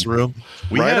Yellow's room.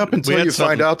 Up until you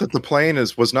find out that the plane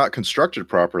was not constructed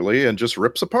properly and just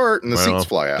rips apart and the seats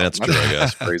fly out. That's true, I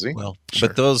guess. Crazy. Well, sure.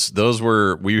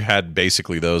 But we had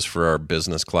basically those for our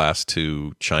business class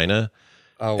to China.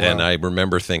 Oh, wow. And I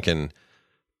remember thinking,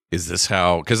 is this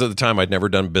how? Because at the time I'd never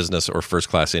done business or first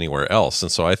class anywhere else,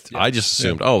 and so I just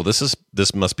assumed,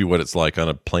 this must be what it's like on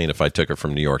a plane if I took it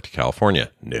from New York to California.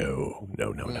 No.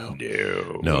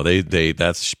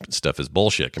 That stuff is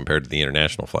bullshit compared to the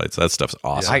international flights. That stuff's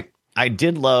awesome. I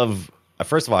did love.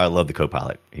 First of all, I love the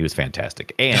co-pilot. He was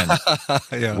fantastic, and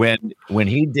when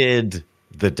he did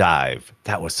the dive,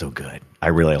 that was so good. I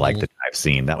really liked the dive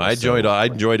scene. I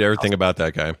enjoyed everything about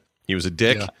that guy. He was a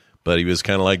dick. Yeah. But he was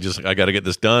kind of like, I got to get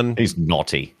this done. He's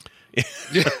naughty.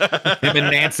 Him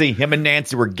and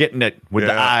Nancy were getting it with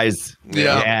the eyes.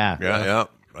 Yeah.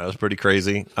 That was pretty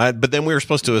crazy. But then we were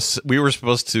supposed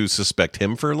to suspect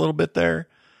him for a little bit there.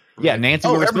 Yeah, Nancy.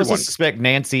 We were supposed to suspect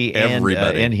Nancy and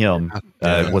him.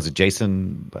 Was it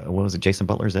Jason? What was it? Jason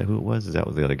Butler? Is that who it was? Is that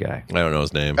was the other guy? I don't know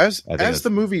his name. As the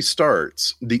movie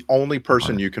starts, the only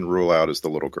person you can rule out is the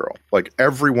little girl. Like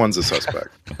everyone's a suspect.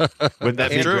 Wouldn't that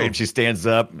be great if she stands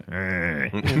up?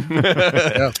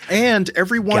 And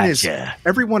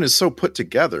everyone is so put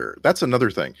together. That's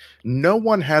another thing. No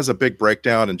one has a big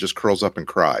breakdown and just curls up and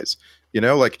cries. You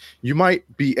know, like you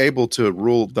might be able to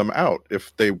rule them out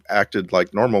if they acted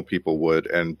like normal people would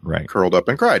and curled up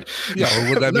and cried. Yeah, or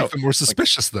would that make them more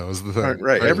suspicious, though, is the thing.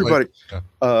 Right. Everybody.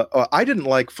 I didn't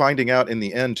like finding out in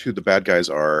the end who the bad guys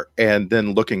are and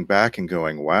then looking back and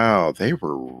going, wow, they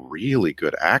were really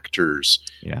good actors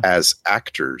as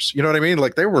actors. You know what I mean?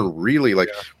 Like they were really like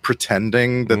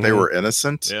pretending that they were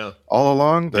innocent all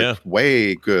along. Like,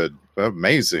 way good.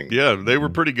 Amazing. Yeah, they were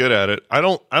pretty good at it. I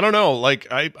don't know. Like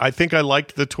I think I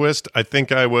liked the twist. I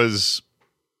think I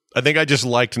just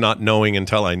liked not knowing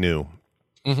until I knew.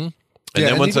 Mm-hmm. And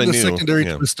then once I knew, the secondary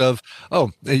twist of,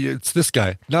 it's this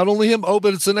guy. Not only him. Oh,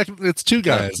 but it's two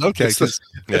guys. Okay,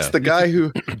 it's the guy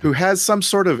who has some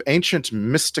sort of ancient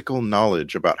mystical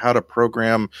knowledge about how to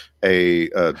program a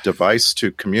device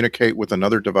to communicate with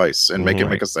another device and make it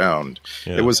make a sound.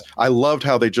 Yeah. I loved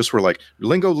how they just were like,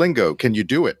 lingo, can you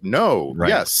do it? No,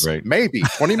 yes, maybe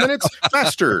 20 minutes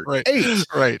faster, 8.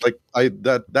 Right. Like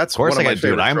that's one of my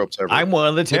favorite tropes ever. I'm one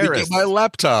of the terrorists. My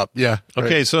laptop. Yeah.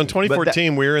 Okay, so in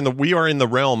 2014, we are in the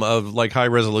realm of like high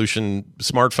resolution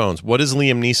smartphones. What is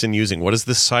Liam Neeson using? What is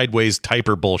this sideways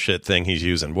typer bullshit thing he's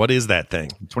using? What is that thing?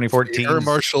 2014 Air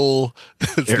Marshal.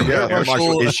 Air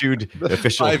Marshal issued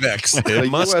official 5X.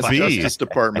 It must US be. Justice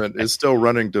Department is still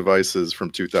running devices from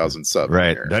 2007.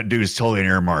 Right. Here. That dude's totally an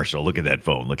Air Marshal. Look at that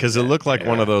phone. Because it looked like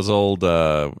one of those old,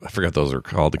 I forgot those are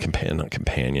called, not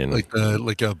companion.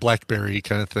 Like a BlackBerry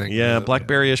kind of thing. Yeah,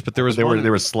 BlackBerry-ish, but there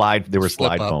were slide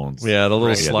phones. Yeah, the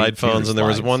little slide phones, and there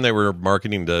was one they were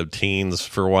marketing to teens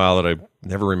for a while that I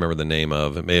never remember the name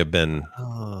of. It may have been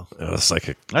it was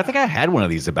like I think I had one of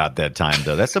these about that time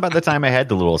though. That's about the time I had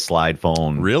the little slide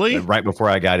phone. Really? Right before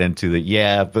I got into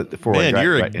but before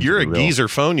you're a geezer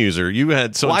phone user. You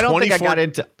had I don't think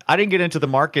I didn't get into the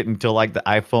market until like the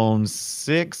iPhone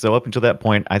 6. So up until that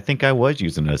point, I think I was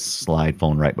using a slide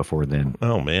phone right before then.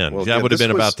 Oh man, that would have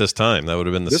been about this time. That would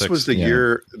have been the. This was the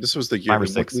year. This was the year. 5 or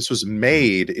 6. This was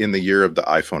made in the year of the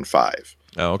iPhone 5.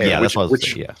 Oh, okay. Yeah, which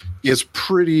is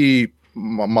pretty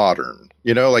modern.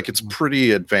 You know, like it's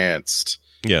pretty advanced.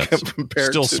 Yeah,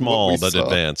 still small but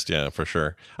advanced. Yeah, for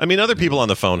sure. I mean, other people on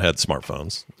the phone had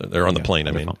smartphones. They're on the plane.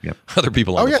 I mean, other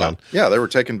people on the phone. Yeah, they were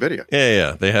taking video.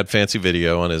 Yeah. They had fancy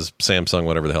video on his Samsung,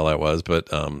 whatever the hell that was.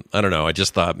 But I don't know. I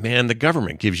just thought, man, the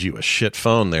government gives you a shit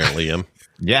phone there, Liam.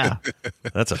 Yeah,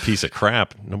 that's a piece of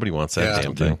crap. Nobody wants that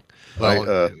damn thing.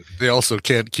 Well, they also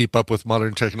can't keep up with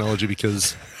modern technology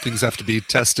because things have to be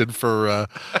tested for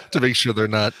to make sure they're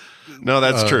not. No,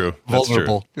 that's true.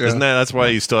 Vulnerable. That's true. Isn't that's why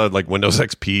you still have like Windows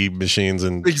XP machines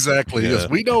and exactly. Yes,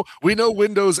 we know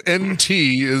Windows NT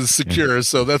is secure,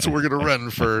 so that's what we're going to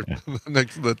run for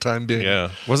the time being.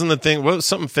 Yeah, wasn't the thing?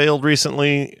 Something failed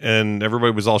recently, and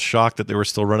everybody was all shocked that they were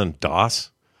still running DOS.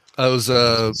 It was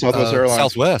Southwest Airlines.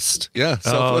 Southwest,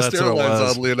 Southwest Airlines.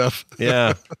 Oddly enough,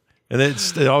 yeah. And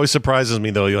it always surprises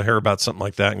me though. You'll hear about something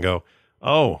like that and go,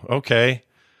 "Oh, okay."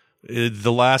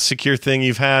 The last secure thing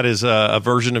you've had is a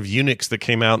version of Unix that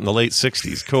came out in the late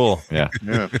 60s. Cool. Yeah.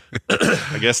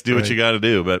 I guess do what you got to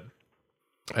do, but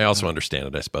I also understand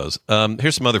it, I suppose.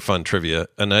 Here's some other fun trivia.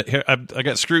 And I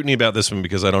got scrutiny about this one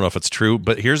because I don't know if it's true,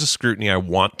 but here's a scrutiny I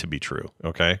want to be true,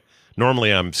 okay?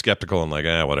 Normally I'm skeptical and like,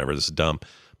 whatever, this is dumb.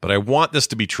 But I want this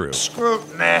to be true.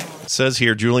 Scrutiny. It says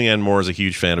here, Julianne Moore is a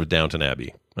huge fan of Downton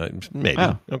Abbey. Maybe.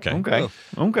 Oh, okay.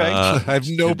 I have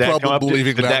no problem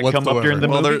believing that come up during the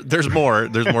movie? There's more.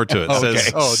 There's more to it. Okay.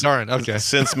 Says, darn. Okay.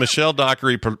 Since Michelle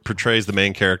Dockery portrays the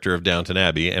main character of Downton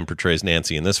Abbey and portrays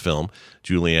Nancy in this film,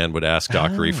 Julianne would ask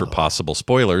Dockery for possible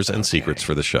spoilers and secrets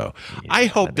for the show. Yeah, I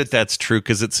hope that's true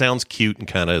because it sounds cute and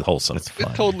kind of wholesome. It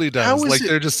totally does. Like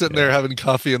they're just sitting there having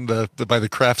coffee by the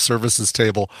craft services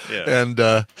table, and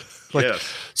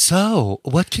so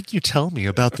what can you tell me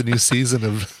about the new season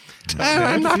of?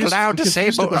 I'm not allowed to say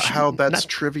about how that's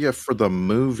trivia for the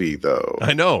movie, though.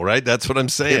 I know, right? That's what I'm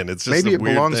saying. It's just maybe a it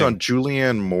weird belongs thing. on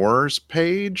Julianne Moore's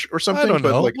page or something. I don't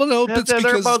know. But Well, no, Yeah, but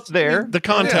they're both there. The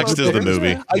context is the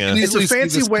movie. I can easily It's a fancy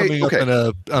see this way- coming up okay.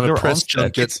 on a They're press all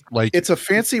junket. Like it's a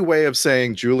fancy way of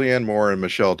saying Julianne Moore and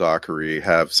Michelle Dockery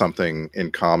have something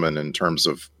in common in terms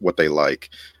of what they like,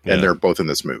 Yeah. and they're both in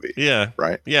this movie. Yeah,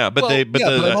 right. Yeah, but Well, but yeah,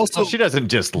 the, but also- She doesn't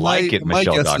just like it, my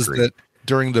Michelle guess Dockery. is that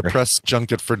during the press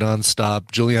junket for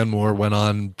Nonstop, Julianne Moore went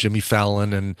on Jimmy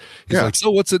Fallon, and he's Yeah. like,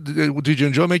 "So, what's it? Did you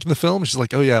enjoy making the film?" She's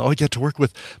like, "Oh yeah, I get to work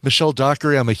with Michelle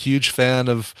Dockery. I'm a huge fan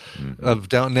of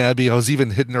Downton Abbey. I was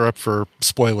even hitting her up for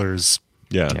spoilers."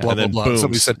 yeah, Blah and blah then blah. boom.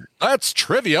 Somebody said, "That's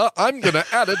trivia. I'm going to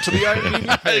add it to the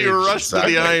IMDb page. You rushed to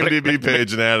the IMDb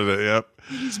page and added it. Yep,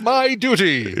 It's my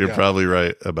duty." you're probably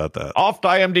right about that. Off to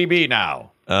IMDb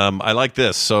now. I like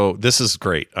this. So this is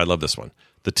great. I love this one.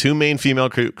 The two main female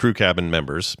crew cabin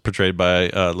members, portrayed by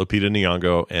Lupita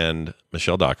Nyong'o and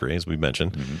Michelle Dockery, as we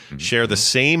mentioned, share the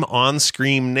same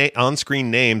on-screen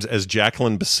names as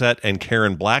Jacqueline Bisset and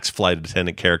Karen Black's flight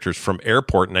attendant characters from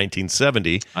Airport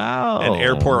 1970 and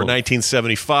Airport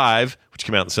 1975, which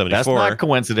came out in 74. That's not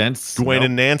coincidence. Gwen No.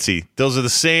 and Nancy. Those are the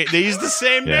same. They use the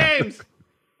same Yeah. names.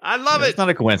 I love It's it. not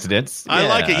a coincidence. I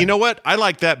like it. Yeah. You know what? I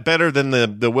like that better than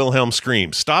the Wilhelm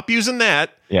scream. Stop using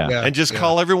that. Yeah. And just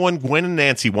call everyone Gwen and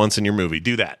Nancy once in your movie.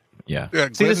 Do that. Yeah. Yeah,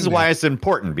 See, this is Gwen- why it's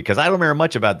important, because I don't remember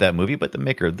much about that movie, but the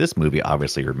maker of this movie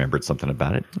obviously remembered something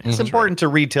about it. It's important to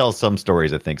retell some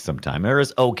stories, I think, sometime. Or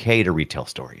it's okay to retell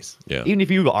stories. Yeah. Even if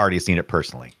you've already seen it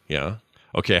personally. Yeah.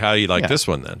 Okay. How do you like Yeah. this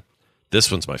one then? This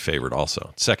one's my favorite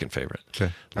also. Second favorite.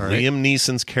 Okay. All right. Liam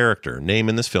Neeson's character name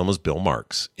in this film is Bill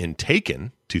Marks. In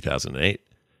Taken, 2008,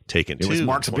 Taken 2, It was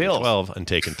Mark's 2012, and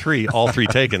Taken 3, all three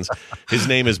Takens, his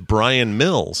name is Brian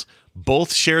Mills.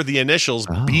 Both share the initials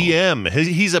BM.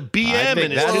 He's a BM I in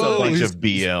think his that's a film. bunch He's- of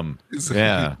BM. He's-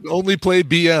 Yeah. only play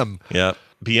BM. Yeah.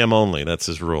 BM only. That's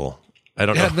his rule. I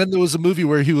don't Yeah, know. and then there was a movie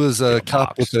where he was a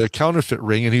cop with a counterfeit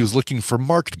ring, and he was looking for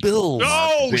marked bills.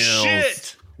 Oh, Bills.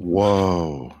 shit.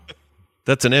 Whoa.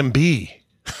 That's an MB.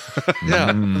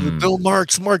 Yeah, Bill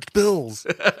Marks marked bills.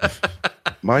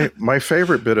 My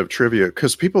favorite bit of trivia,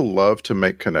 because people love to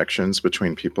make connections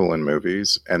between people in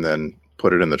movies and then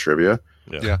put it in the trivia.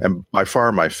 Yeah. And by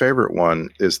far my favorite one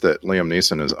is that Liam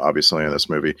Neeson is obviously in this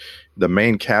movie. The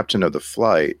main captain of the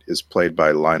flight is played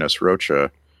by Linus Rocha.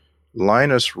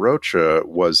 Linus Rocha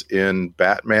was in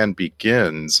Batman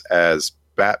Begins as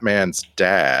Batman's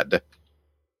dad.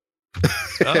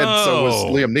 And so was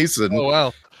Oh. Liam Neeson Oh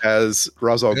wow, as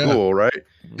Ra's al Yeah. Ghul, right?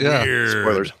 yeah. Weird.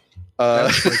 Spoilers.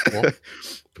 That's pretty cool.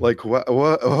 Like what?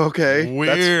 Okay, Weird.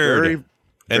 That's very,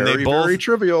 And they very, both- very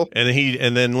trivial. And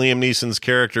then Liam Neeson's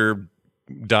character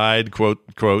died,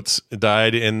 quotes,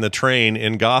 died in the train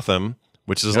in Gotham,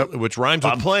 which rhymes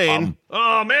with plane.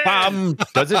 Oh man.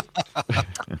 Does it?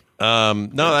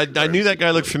 No, I knew that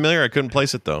guy looked familiar. I couldn't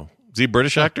place it though. Is he a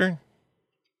British actor?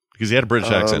 Because he had a British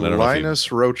accent. I don't know.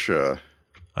 Linus Rocha.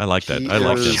 I like that. He I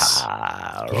love is- this.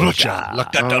 Rocha,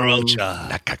 look at the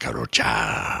Rocha.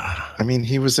 I mean,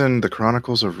 he was in the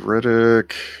Chronicles of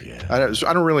Riddick. Yeah.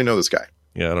 I don't really know this guy.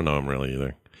 Yeah, I don't know him really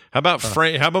either. How about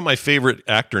Frank? How about my favorite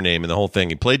actor name in the whole thing?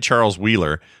 He played Charles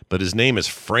Wheeler, but his name is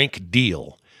Frank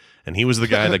Deal, and he was the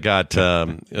guy that got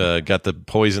the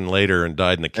poison later and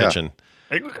died in the kitchen.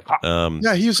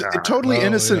 Yeah, he's a totally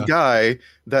innocent guy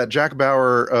that Jack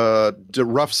Bauer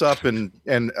roughs up and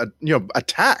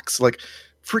attacks. Like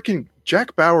freaking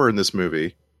Jack Bauer in this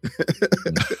movie.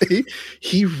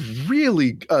 he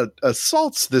really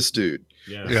assaults this dude.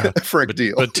 Yeah. Frank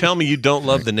Deal. But tell me you don't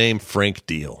love the name Frank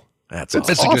Deal. That's That's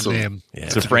awesome. a good awesome. name. Yeah,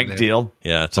 It's a Frank Deal.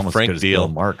 Yeah, it's Almost a as Frank good as Bill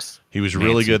Deal. Marks. He was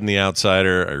really good in The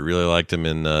Outsider. I really liked him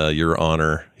in Your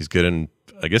Honor. He's good in,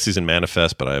 I guess he's in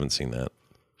Manifest, but I haven't seen that.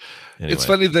 Anyway. It's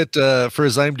funny that for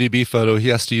his IMDb photo, he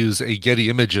has to use a Getty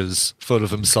Images photo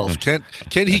of himself. Can't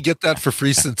he get that for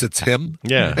free since it's him?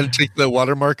 Yeah. And take the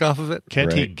watermark off of it?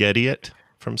 Can't he Right. Getty it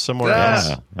from somewhere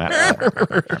Yeah.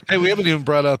 else? Hey, we haven't even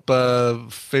brought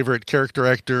up favorite character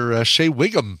actor Shea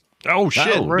Wiggum. Oh,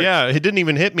 shit. Oh, right. Yeah, it didn't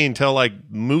even hit me until like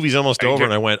movie's almost over,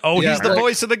 and I went, oh, Yeah, he's the right.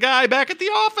 voice of the guy back at the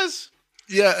office.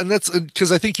 Yeah, and that's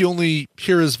because I think you only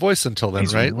hear his voice until then,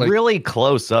 He's right? Like, really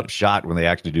close up shot when they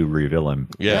actually do reveal him.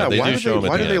 Yeah, they why do show him at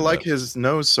why the do they end, like but his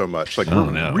nose so much? Like don't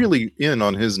we're know. really in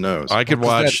on his nose. I could 'cause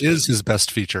watch. that is his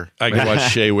best feature. I could watch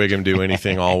Shea Wiggum do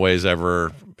anything, always,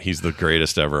 ever. He's the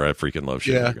greatest ever. I freaking love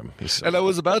Shea Yeah. Wiggum. He's so And I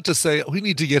was about to say we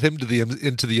need to get him to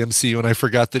into the MCU, and I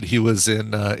forgot that he was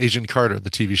in Agent Carter, the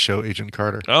TV show Agent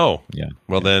Carter. Oh, Yeah.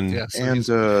 well then, Yeah, so and he's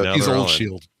now old they're all in.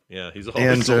 Shield. Yeah, he's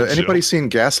and anybody seen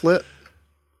Gaslit?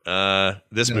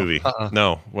 This No. movie? Uh-uh.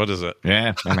 No. What is it?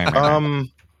 Yeah.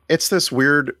 It's this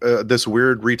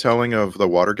weird retelling of the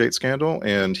Watergate scandal,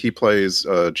 and he plays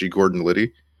G. Gordon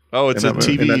Liddy. Oh, it's a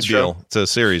TV deal. Show. It's a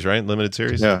series, right? Limited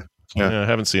series. Yeah. I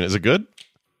haven't seen it. Is it good?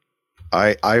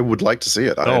 I would like to see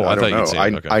it. I thought don't know. you'd seen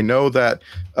it. Okay. I know that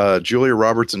Julia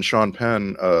Roberts and Sean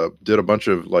Penn did a bunch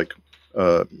of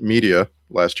media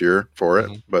last year for it,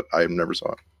 but I never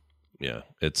saw it. Yeah,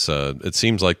 it's it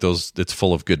seems like it's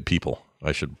full of good people.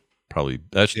 I should probably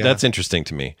that's interesting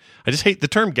to me. I just hate the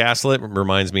term gaslit.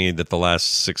 Reminds me that the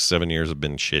last 6-7 years have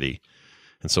been shitty,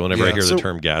 and so whenever I hear the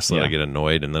term gaslit, I get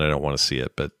annoyed, and then I don't want to see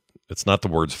it. But it's not the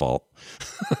word's fault.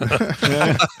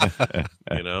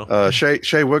 You know,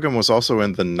 Shea Wiggum was also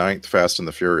in the 9th Fast and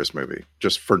the Furious movie,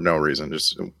 just for no reason.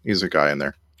 Just he's a guy in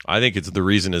there. I think it's the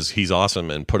reason is he's awesome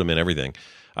and put him in everything.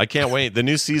 I can't wait. The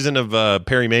new season of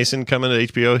Perry Mason coming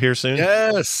to HBO here soon.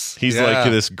 Yes, he's like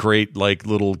this great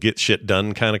little get shit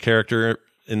done kind of character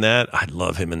in that. I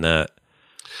love him in that.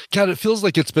 God, it feels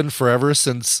like it's been forever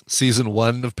since season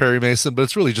 1 of Perry Mason, but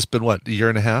it's really just been, what, a year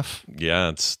and a half? Yeah,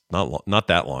 it's not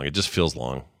that long. It just feels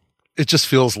long. It just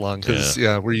feels long because,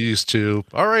 we're used to,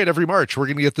 all right, every March, we're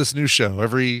going to get this new show.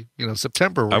 Every,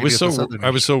 September, I was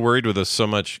so worried with so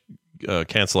much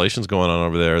cancellations going on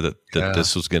over there that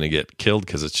this was going to get killed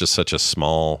because it's just such a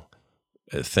small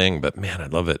thing. But, man, I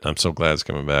love it. I'm so glad it's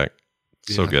coming back.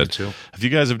 So good. If you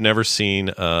guys have never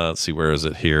seen, let's see, where is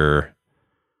it here?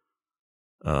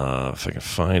 If I can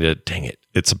find it, dang it!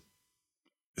 Is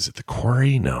it The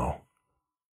Quarry? No.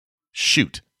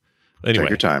 Shoot. Anyway, take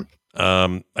your time.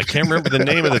 I can't remember the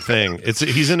name of the thing.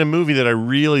 He's in a movie that I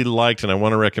really liked and I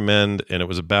want to recommend, and it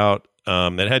was about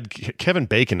it had Kevin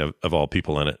Bacon of all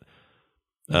people in it.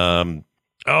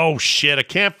 Oh shit! I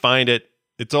can't find it.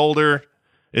 It's older.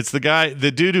 It's the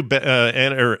dude who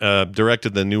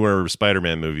directed the newer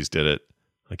Spider-Man movies. Did it?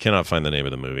 I cannot find the name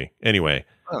of the movie. Anyway,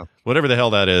 whatever the hell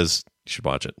that is. You should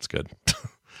watch it. It's good.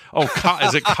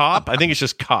 Is it Cop? I think it's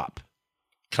just Cop.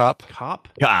 Cop?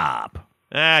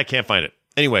 I can't find it.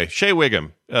 Anyway, Shea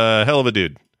Wiggum, hell of a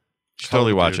dude. You should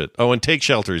totally watch it. Oh, and Take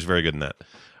Shelter is very good in that.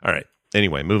 All right.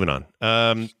 Anyway, moving on.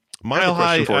 Mile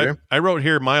High. I wrote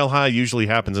here, Mile High usually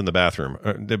happens in the bathroom,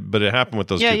 but it happened with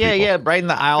those two people. Yeah, right in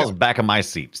the aisles, back of my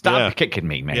seat. Stop kicking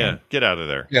me, man. Yeah, get out of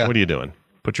there. Yeah. What are you doing?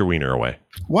 Put your wiener away.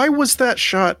 Why was that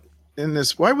shot in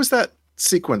this? Why was that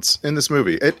sequence in this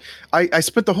movie? I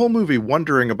spent the whole movie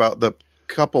wondering about the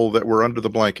couple that were under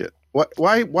the blanket.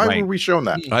 Why were we shown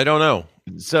that? I don't know.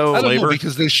 So I don't know,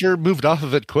 because they sure moved off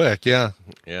of it quick. Yeah.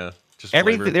 Just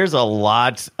everything. There's a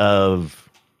lot of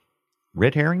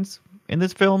red herrings in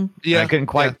this film. Yeah, I couldn't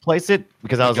quite place it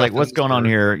because I was like, "What's going on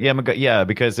here?" Yeah,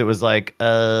 because it was like,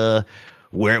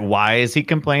 why is he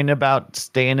complaining about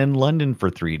staying in London for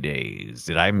 3 days?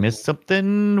 Did I miss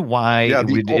something? Why? Yeah,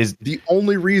 the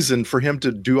only reason for him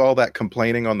to do all that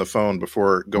complaining on the phone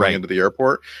before going into the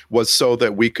airport was so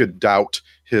that we could doubt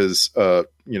his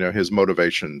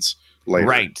motivations later.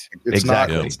 Right.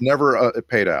 Exactly. It's never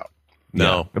paid out.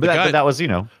 No. But that was,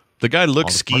 the guy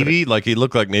looked skeevy. Like he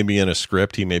looked like maybe in a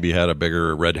script he maybe had a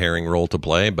bigger red herring role to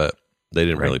play, but they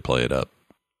didn't really play it up.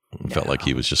 It felt like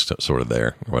he was just sort of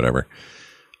there or whatever.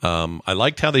 I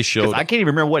liked how they showed. I can't even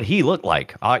remember what he looked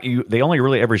like. They only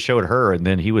really ever showed her, and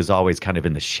then he was always kind of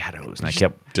in the shadows. And I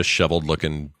kept disheveled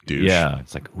looking douche. Yeah,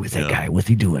 it's like, who's that guy? What's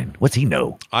he doing? What's he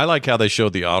know? I like how they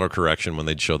showed the autocorrection when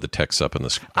they'd show the text up in the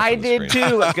screen. I did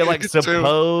too. I feel like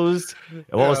suppose.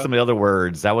 What was some of the other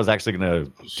words? That was actually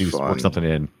going to work something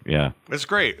in. Yeah, it's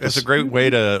great. It's a great way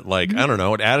to I don't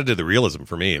know. It added to the realism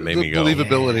for me. It made me go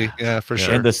believability. Yeah, for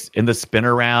sure. In the spin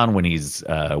around when he's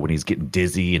getting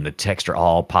dizzy and the text are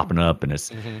all popping up and it's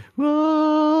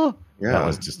that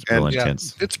was just real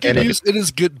intense. It's good. It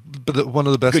is good, but one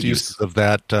of the best uses of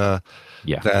that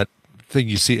that thing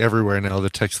you see everywhere now, the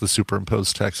text, the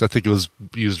superimposed text. I think it was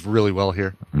used really well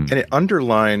here, and it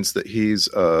underlines that he's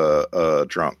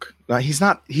drunk. Now he's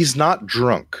not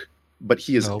drunk, but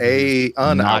he is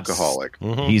an alcoholic.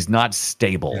 He's not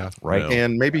stable, right?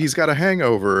 And maybe he's got a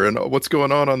hangover, and what's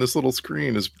going on this little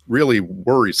screen is really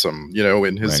worrisome,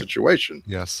 in his situation.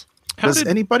 Yes. Does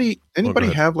anybody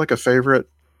have like a favorite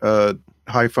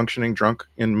high functioning drunk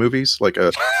in movies? Like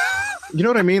you know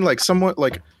what I mean? Like somewhat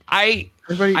like I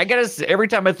gotta say, every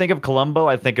time I think of Columbo,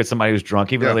 I think of somebody who's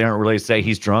drunk. Even though they don't really say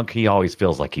he's drunk, he always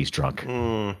feels like he's drunk.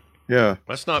 Yeah,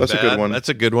 that's bad. A good one. That's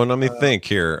a good one. Let me think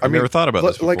here. I've never thought about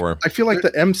this before. I feel like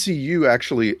the MCU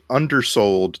actually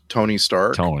undersold Tony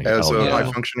Stark as a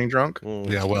high functioning drunk.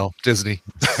 Yeah, well, Disney.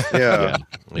 Yeah.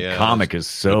 The comic is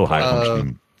so high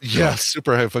functioning. Yeah,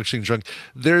 super high functioning drunk.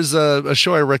 There's a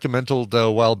show I recommended a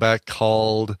while back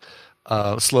called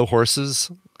Slow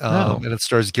Horses. and it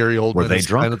stars Gary Oldman. Were they as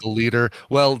drunk? kind of the leader.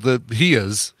 Well, he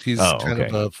is. He's kind okay.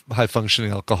 of a high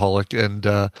functioning alcoholic, and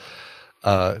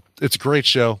it's a great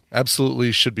show.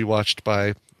 Absolutely should be watched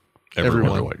by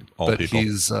everyone. All but people.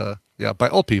 he's by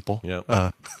all people. Yeah.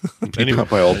 Not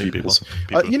by all people.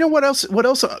 You know what else? What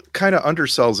else kind of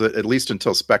undersells it, at least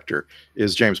until Spectre,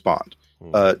 is James Bond.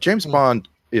 James Bond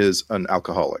is an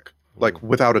alcoholic, like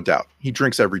without a doubt. He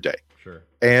drinks every day. Sure.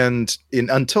 And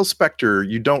until Spectre,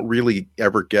 you don't really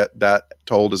ever get that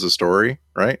told as a story,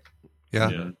 right? Yeah.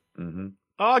 Mm-hmm.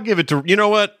 I'll give it to, you know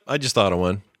what? I just thought of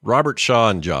one. Robert Shaw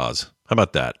in Jaws. How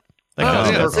about that? That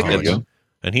guy's got perfect. Jaws.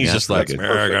 And he's just like, that's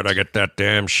I got to get that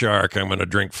damn shark. I'm going to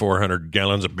drink 400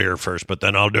 gallons of beer first, but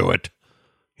then I'll do it.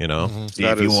 You know? See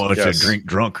if you want to drink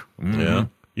drunk. Yeah.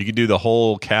 You could do the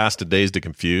whole cast of Dazed to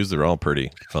Confused. They're all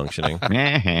pretty functioning.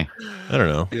 I don't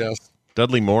know. Yes.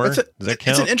 Dudley Moore? Does that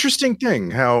count? It's an interesting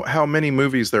thing how many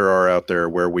movies there are out there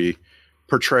where we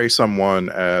portray someone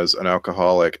as an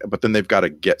alcoholic, but then they've got to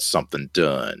get something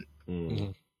done.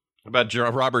 What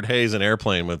about Robert Hayes in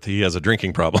Airplane with he has a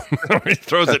drinking problem? He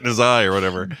throws it in his eye or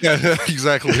whatever. Yeah,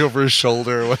 exactly, over his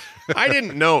shoulder. I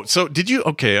didn't know. So did you?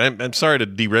 Okay, I'm sorry to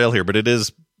derail here, but it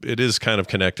is kind of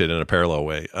connected in a parallel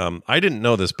way. I didn't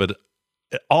know this, but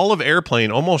all of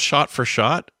Airplane, almost shot for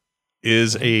shot,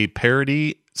 is a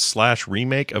parody /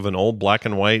 remake of an old black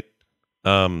and white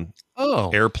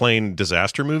airplane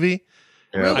disaster movie.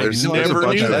 Yeah, I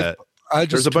never knew that.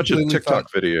 There's a bunch of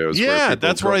TikTok videos. Yeah,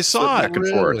 that's where I saw it. Back and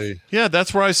forth. Yeah,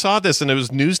 that's where I saw this, and it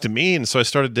was news to me, and so I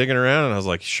started digging around, and I was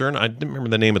like, sure. I didn't remember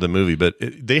the name of the movie, but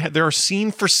there are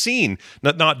scene for scene,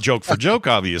 not joke for joke,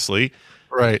 obviously,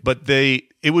 right? But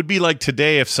it would be like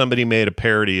today if somebody made a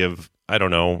parody of, I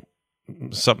don't know,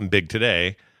 something big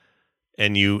today,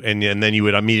 and then you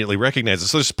would immediately recognize it.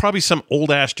 So there's probably some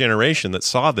old ass generation that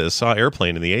saw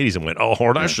Airplane in the 80s and went,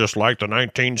 oh, that's just like the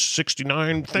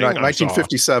 1969 thing.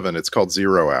 1957. It's called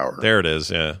 0 Hour. There it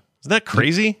is. Yeah. Isn't that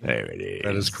crazy? There it is.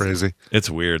 That is crazy. It's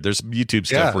weird. There's YouTube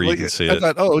stuff where you can see I it.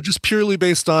 thought, just purely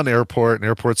based on Airport and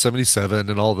Airport 77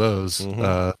 and all those.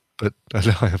 But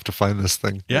now I have to find this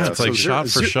thing. Yeah, it's like shot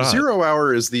for shot. 0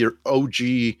 Hour is the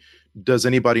OG. Does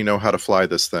anybody know how to fly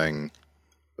this thing?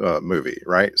 Movie,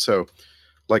 right? So,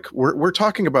 like, we're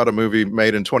talking about a movie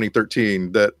made in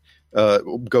 2013 that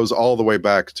goes all the way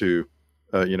back to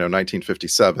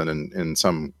 1957 in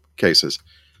some cases.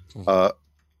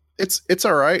 It's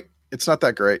all right. It's not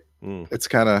that great. It's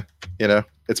kind of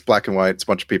it's black and white. It's a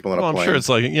bunch of people in a plane. I'm sure it's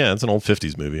like it's an old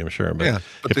 50s movie. I'm sure, but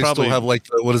but they still have like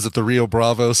the Rio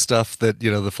Bravo stuff that the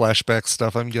flashback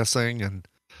stuff. I'm guessing and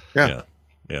yeah.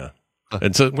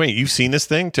 And so, wait, you've seen this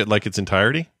thing to like its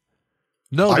entirety?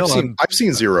 No, I've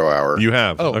seen 0 Hour. You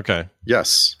have? Oh, okay.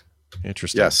 Yes.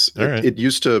 Interesting. Yes. All right. It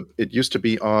used to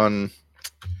be on.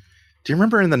 Do you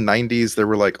remember in the 90s there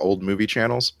were like old movie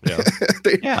channels? Yeah.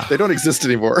 They don't exist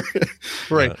anymore.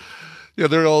 Right. Yeah,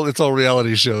 it's all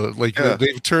reality show. Like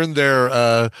they've turned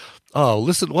their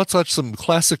listen, let's watch some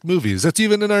classic movies. That's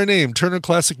even in our name, Turner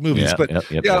Classic Movies. We're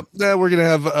gonna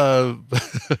have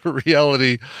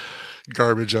reality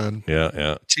garbage on.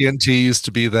 Yeah. TNT used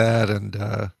to be that,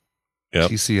 and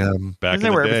TCM. Back Isn't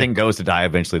that where everything goes to die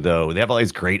eventually, though? They have all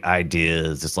these great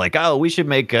ideas. It's like, we should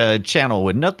make a channel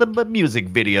with nothing but music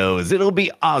videos. It'll be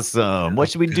awesome. What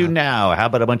should we do now? How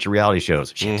about a bunch of reality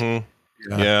shows? Shit. Mm-hmm.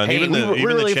 Yeah, and hey, we're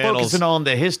really focusing on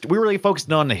the history. We're really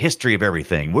focusing on the history of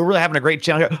everything. We're really having a great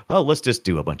channel here. Oh, let's just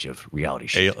do a bunch of reality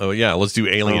shows. Let's do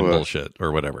alien bullshit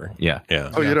or whatever. Yeah.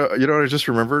 Oh, you know what I just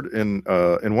remembered in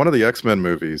one of the X-Men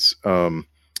movies,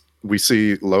 we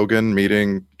see Logan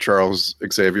meeting Charles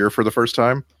Xavier for the first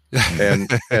time, and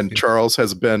Charles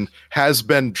has been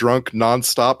drunk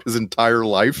nonstop his entire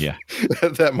life. Yeah.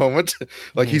 At that moment,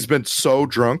 like he's been so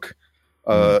drunk.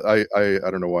 I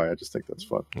don't know why. I just think that's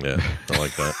fun. Yeah, I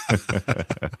like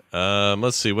that.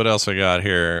 Let's see what else I got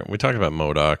here. We talked about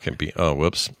MODOK and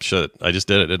whoops, shit! I just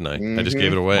did it, didn't I? I just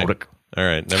gave it away. MODOK. All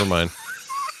right, never mind.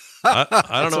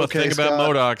 I don't know a thing about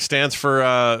MODOK. Stands for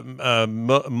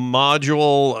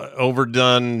module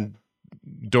overdone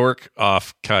dork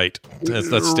off kite. That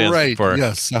stands for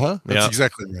yes. That's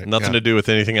exactly right. Nothing to do with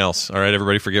anything else. All right,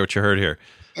 everybody, forget what you heard here.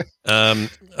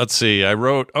 Let's see. I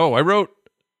wrote.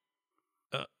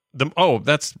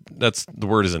 That's the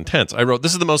word is intense. I wrote,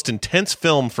 this is the most intense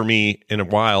film for me in a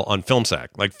while on FilmSack.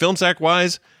 Like FilmSack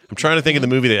wise, I'm trying to think of the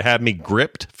movie that had me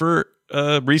gripped for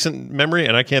recent memory,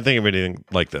 and I can't think of anything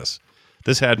like this.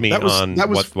 This had me That was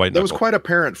White that was Knuckle. quite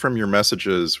apparent from your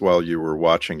messages while you were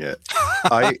watching it.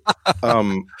 I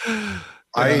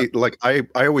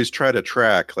always try to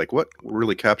track like what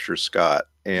really captures Scott,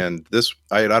 and this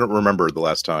I don't remember the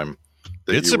last time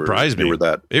that It surprised me. You were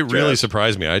that it really jazzed.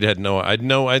 surprised me. I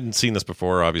hadn't seen this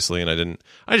before, obviously, and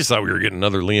I just thought we were getting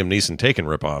another Liam Neeson Taken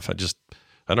ripoff.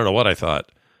 I don't know what I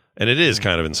thought, and it is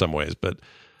kind of in some ways, but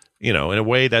in a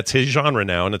way, that's his genre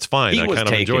now, and it's fine. He I was kind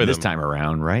of taken enjoy this them. time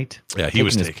around, right? Yeah, he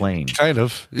was his taken. plane. Kind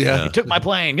of. Yeah. He took my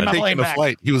plane. Give my plane Taking a back.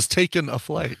 flight. He was taking a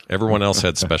flight. Everyone else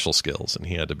had special skills, and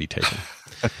he had to be taken.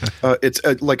 It's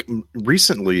like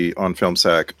recently on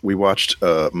FilmSack, we watched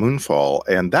Moonfall,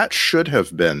 and that should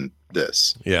have been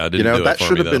this. Yeah, it didn't do it that for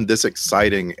should me, have been this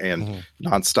exciting and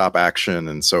nonstop action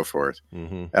and so forth.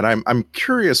 Mm-hmm. And I'm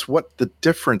curious what the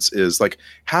difference is. Like,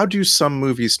 how do some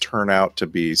movies turn out to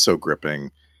be so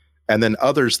gripping, and then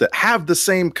others that have the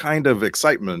same kind of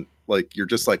excitement, like you're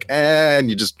just like, and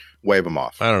you just wave them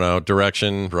off. I don't know,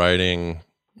 direction, writing,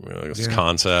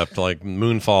 concept. Like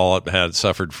Moonfall had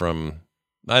suffered from,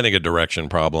 I think, a direction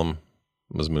problem.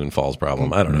 Was Moonfall's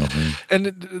problem. I don't know.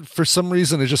 And for some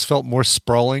reason, it just felt more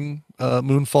sprawling.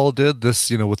 Moonfall did this,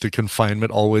 with the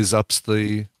confinement always ups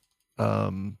the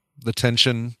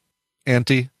tension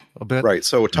ante a bit. Right.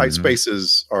 So tight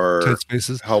spaces are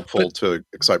helpful to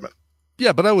excitement.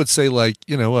 Yeah, but I would say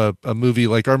a movie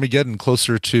like Armageddon,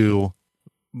 closer to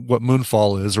what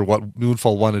Moonfall is or what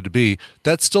Moonfall wanted to be,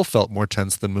 that still felt more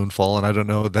tense than Moonfall. And I don't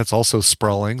know, that's also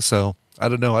sprawling. So I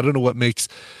don't know what makes,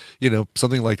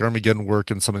 something like Armageddon work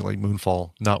and something like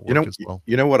Moonfall not work as well.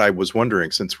 You know what I was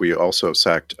wondering, since we also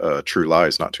sacked True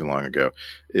Lies not too long ago,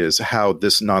 is how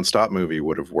this nonstop movie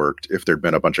would have worked if there'd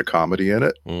been a bunch of comedy in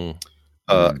it.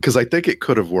 Because I think it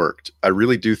could have worked. I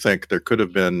really do think there could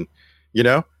have been,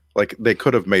 like they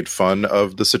could have made fun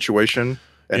of the situation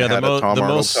and had a Tom Arnold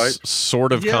most type.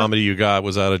 Sort of comedy you got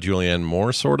was out of Julianne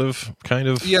Moore, kind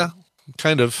of. Yeah,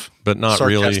 kind of. But not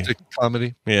sarcastic really.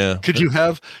 comedy. Yeah. Could you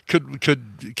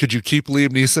keep Liam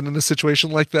Neeson in a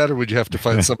situation like that, or would you have to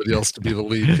find somebody else to be the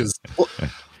lead? Because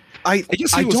I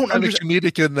guess he was kind of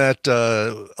comedic in that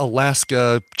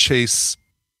Alaska chase.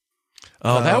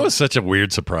 Oh, that was such a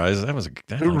weird surprise.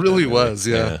 It really was.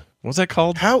 Yeah. What was that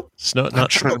called? Snow? I'm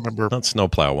trying to remember. Not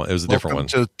Snowplow one. It was a different one.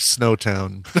 Welcome to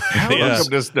Snowtown.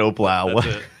 Welcome to Snowplow.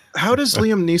 How does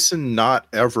Liam Neeson not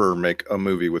ever make a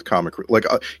movie with comic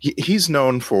he's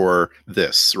known for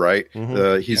this, right?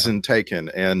 He's in Taken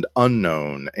and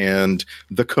Unknown and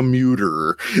The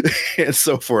Commuter and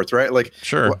so forth, right? Like,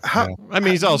 sure. I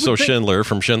mean, he's also Schindler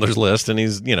from Schindler's List, and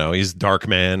he's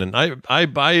Darkman, and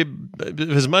I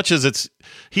as much as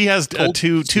he has a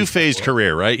two-phased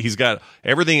career, right? He's got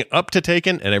everything up to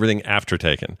Taken and everything after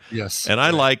Taken. Yes, and I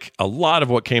like a lot of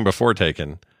what came before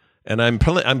Taken. And I'm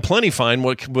plenty fine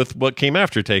with what came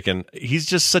after Taken. He's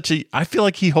just I feel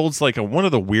like he holds like one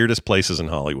of the weirdest places in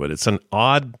Hollywood. It's an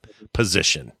odd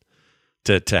position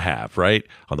to have, right?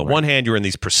 On the one hand, you're in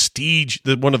these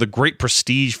one of the great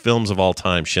prestige films of all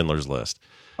time, Schindler's List.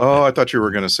 Oh, I thought you were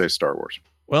going to say Star Wars.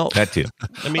 Well, that too.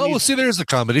 I mean, see, there's a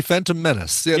comedy, Phantom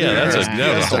Menace. That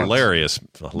was a hilarious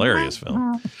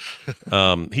film.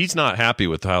 He's not happy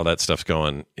with how that stuff's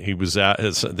going. He was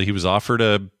offered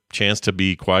a chance to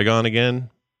be Qui-Gon again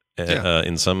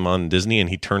on Disney, and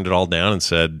he turned it all down and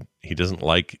said he doesn't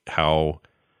like how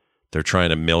they're trying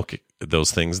to milk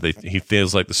those things. He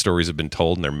feels like the stories have been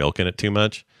told and they're milking it too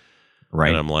much. Right.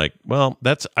 And I'm like, well,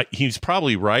 he's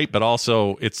probably right, but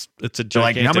also it's a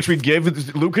gigantic... Like, how much we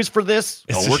gave Lucas for this?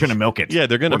 Oh, we're going to milk it. Yeah,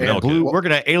 they're going to milk it. We're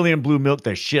going to alien blue milk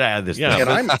the shit out of this thing.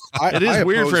 It is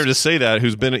weird for him to say that,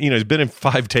 he's been in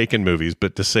 5 Taken movies,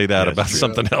 but to say that about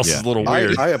something else is a little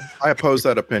weird. I oppose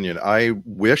that opinion. I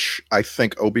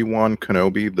think Obi-Wan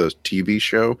Kenobi, the TV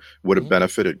show, would have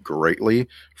benefited greatly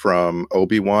from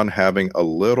Obi-Wan having a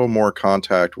little more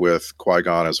contact with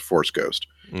Qui-Gon as a Force ghost.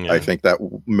 Yeah. I think that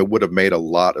would have made a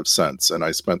lot of sense, and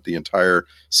I spent the entire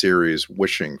series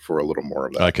wishing for a little more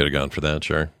of that. I could have gone for that,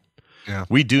 sure. Yeah,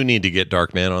 we do need to get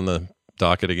Darkman on the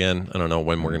docket again. I don't know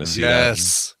when we're going to see that.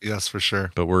 Yes, for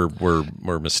sure. But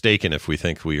we're mistaken if we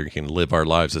think we can live our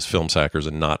lives as film sackers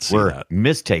and not see that.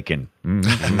 Mistaken.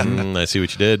 I see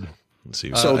what you did.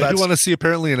 So I do want to see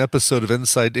apparently an episode of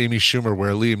Inside Amy Schumer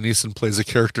where Liam Neeson plays a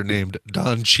character named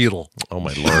Don Cheadle. Oh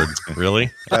my lord! Really?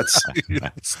 I've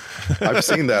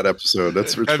seen that episode.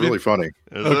 It's really funny.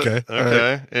 Okay.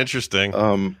 Right. Interesting.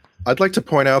 I'd like to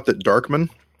point out that Darkman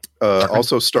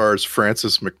also stars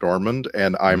Frances McDormand,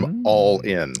 and I'm all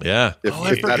in. Yeah.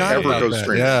 If that ever goes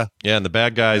streaming. Yeah, and the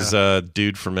bad guy's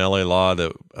dude from LA Law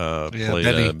that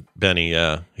played Benny.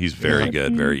 Yeah, he's very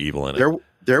good, very evil in it.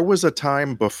 There was a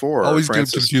time before. Always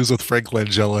get confused with Frank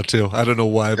Langella too. I don't know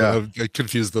why, but I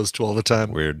confuse those two all the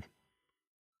time. Weird.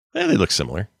 Yeah, they look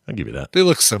similar. I'll give you that. They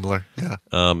look similar. Yeah.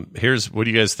 What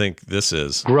do you guys think this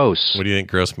is? Gross. What do you think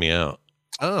grossed me out?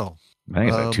 Oh. I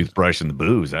think it's a toothbrush and the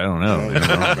booze. I don't know. It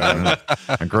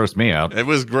grossed me out. It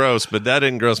was gross, but that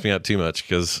didn't gross me out too much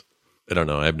because I don't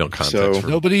know. I have no context.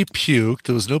 Nobody puked.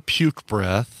 There was no puke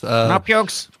breath. No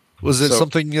pukes. Was it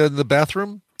something in the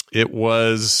bathroom? It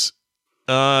was.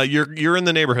 You're in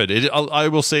the neighborhood. I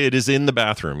will say it is in the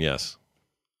bathroom. Yes.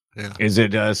 Yeah. Is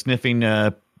it sniffing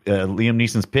Liam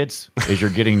Neeson's pits as you're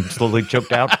getting slowly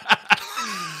choked out?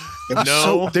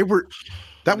 No,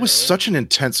 that was such an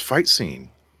intense fight scene.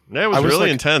 Yeah, it was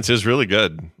really intense. It was really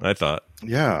good, I thought.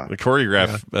 Yeah. The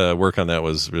choreograph work on that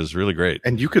was really great.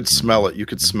 And you could smell it. You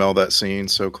could smell that scene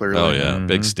so clearly. Oh, yeah.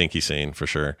 Big stinky scene for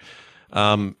sure.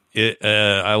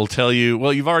 I will tell you,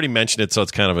 well, you've already mentioned it, so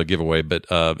it's kind of a giveaway, but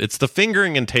it's the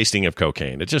fingering and tasting of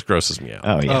cocaine. It just grosses me out.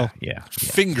 Oh, yeah.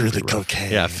 Finger the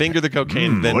cocaine. Yeah, finger the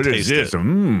cocaine, then what taste is this? it.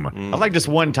 I like just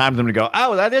one time for them to go,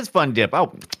 oh, that is fun dip.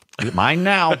 Oh, mine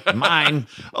now. Mine.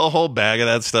 A whole bag of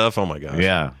that stuff. Oh, my gosh.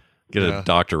 Yeah. Get a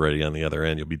doctor ready on the other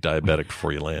end. You'll be diabetic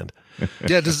before you land.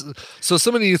 Yeah. So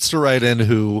somebody needs to write in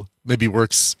who maybe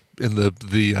works in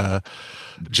the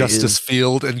justice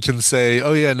field and can say,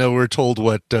 "Oh yeah, no, we're told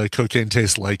what cocaine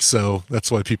tastes like, so that's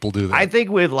why people do that." I think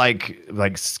with like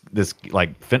this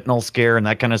fentanyl scare and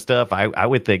that kind of stuff, I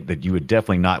would think that you would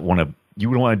definitely not want to. You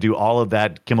would want to do all of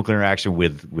that chemical interaction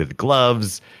with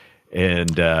gloves and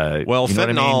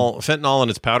fentanyl in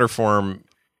its powder form.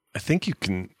 I think you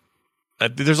can.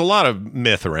 There's a lot of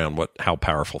myth around how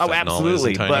powerful fentanyl is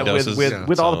in tiny doses.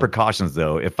 With all the precautions,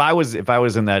 though, if I was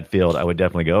in that field, I would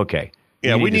definitely go, okay.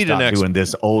 Yeah, we need an expert doing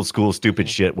this old school stupid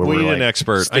shit where we're an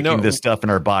expert. Sticking this stuff in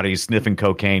our bodies, sniffing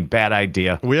cocaine. Bad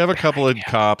idea. We have a couple of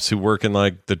cops who work in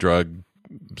like the drug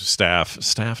staff.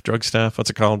 What's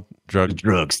it called?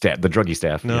 Drug staff. The druggy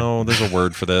staff. No, there's a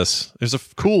word for this. There's a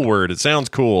cool word. It sounds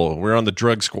cool. We're on the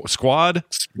drug squad.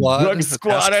 Drug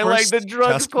squad. I like the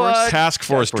drug squad. Task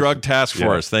force. Drug task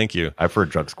force. Thank you. I've heard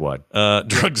drug squad.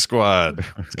 Drug squad.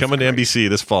 It's coming to NBC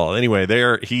this fall. Anyway,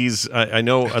 I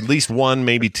know at least one,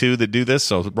 maybe two that do this.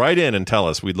 So write in and tell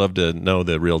us. We'd love to know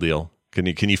the real deal. Can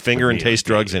you finger and taste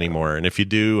drugs anymore? And if you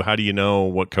do, how do you know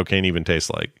what cocaine even tastes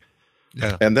like?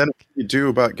 Yeah. And then what you do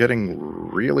about getting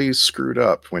really screwed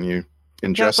up when you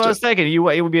ingest That's what I was it. thinking.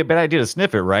 It would be a bad idea to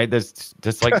sniff it, right? That's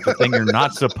like the thing you're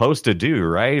not supposed to do,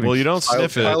 right? I mean, well, you don't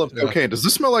sniff it. Pile of cocaine. Does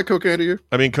this smell like cocaine to you?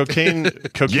 I mean, cocaine.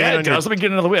 Yeah, it does. Let me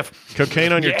get another whiff.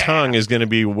 Cocaine on your tongue is going to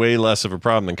be way less of a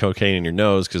problem than cocaine in your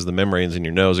nose because the membranes in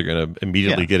your nose are going to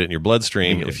immediately get it in your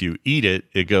bloodstream. If you eat it,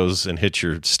 it goes and hits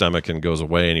your stomach and goes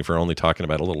away. And if you're only talking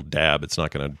about a little dab, it's not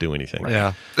going to do anything.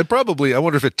 Yeah. It probably, I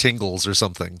wonder if it tingles or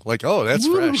something. Like, oh, that's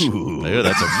fresh. Yeah,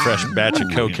 that's a fresh batch of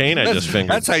cocaine I just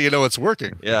fingered. That's how you know it's working.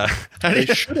 Yeah. They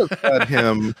should have had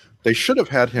him. They should have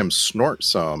had him snort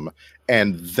some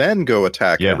and then go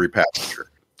attack every passenger.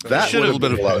 That would have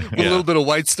been a little bit of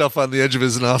white stuff on the edge of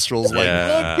his nostrils. Like,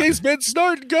 look, he's been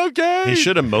snorting cocaine. He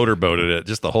should have motorboated it,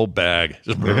 just the whole bag.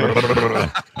 Just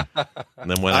and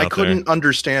then went out I couldn't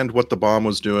understand what the bomb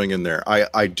was doing in there.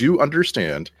 I do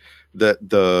understand that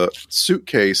the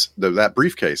suitcase, that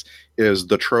briefcase, is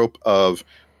the trope of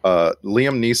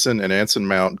Liam Neeson and Anson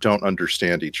Mount don't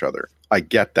understand each other. I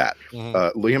get that.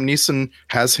 Liam Neeson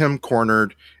has him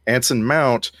cornered. Anson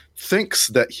Mount thinks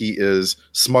that he is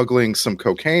smuggling some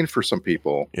cocaine for some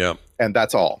people. Yeah. And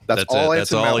that's all. That's all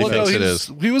Anson Mount thinks it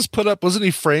is. He was put up, wasn't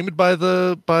he framed by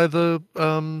the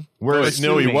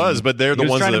no, he was, but they're the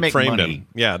ones that framed him.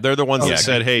 Yeah, they're the ones that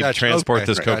said, "Hey, transport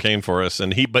this cocaine for us."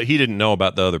 And he didn't know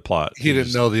about the other plot. He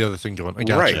didn't know the other thing going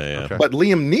on. Right. Yeah. Okay. But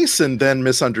Liam Neeson then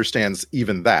misunderstands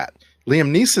even that.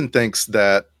 Liam Neeson thinks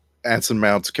that Anson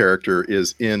Mount's character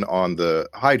is in on the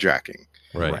hijacking.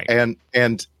 Right.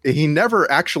 And he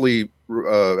never actually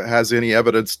has any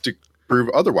evidence to prove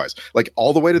otherwise. Like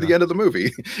all the way to the end of the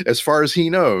movie, as far as he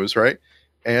knows, right?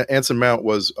 Anson Mount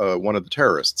was one of the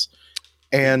terrorists.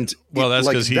 And that's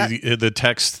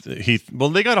because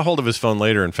they got a hold of his phone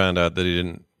later and found out that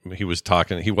he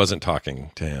wasn't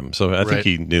talking to him. So I think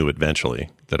he knew eventually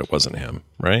that it wasn't him,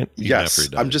 right? Yes.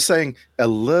 I'm just saying a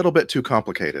little bit too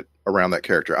complicated around that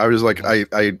character. I was like, I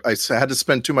had to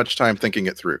spend too much time thinking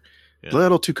it through. A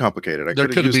little too complicated. There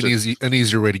could have been an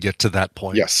easier way to get to that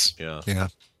point. Yes. Yeah.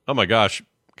 Oh my gosh.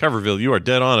 Coverville, you are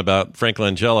dead on about Frank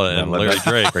Langella and Larry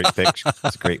Drake. Great pick.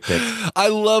 That's a great pick. I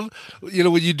love,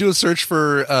 when you do a search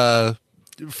for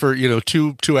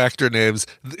two actor names,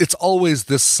 it's always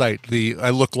this site, the I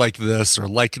look like this or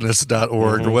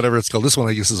likeness.org or whatever it's called. This one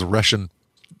I guess is a Russian.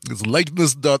 It's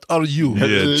likeness.ru.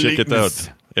 Yeah, check it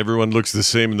out. Everyone looks the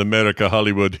same in America,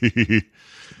 Hollywood.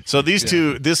 So these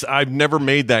two, I've never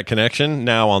made that connection.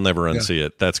 Now I'll never unsee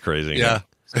it. That's crazy. Yeah.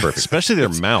 It's perfect. Especially their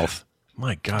mouth.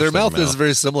 My gosh. Their mouth is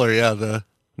very similar. Yeah.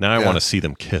 Now I want to see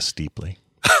them kiss deeply.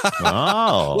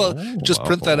 Well, just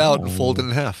print that out and fold it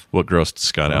in half. What grossed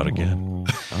Scott out again?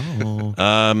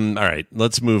 All right,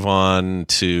 let's move on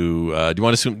to. Do you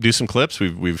want to do some clips?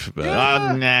 We've.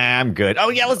 Nah, I'm good. Oh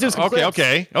yeah, let's do some clips.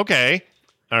 Okay.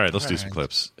 All right, let's do some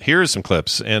clips. Here's some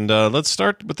clips, and let's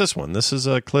start with this one. This is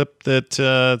a clip that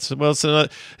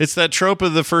it's that trope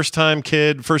of the first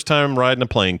time riding a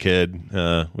plane kid.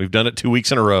 We've done it 2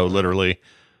 weeks in a row, literally,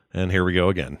 and here we go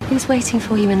again. Who's waiting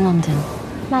for you in London?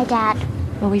 My dad.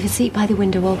 Well, we've a seat by the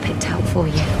window all picked out for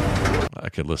you. I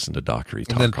could listen to Dockery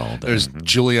And then talk all day. there's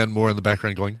Julianne Moore in the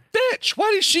background going, "Bitch,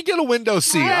 why did she get a window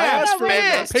seat? I asked for a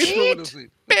window seat.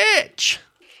 Bitch."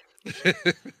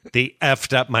 They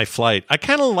effed up my flight. I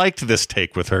kind of liked this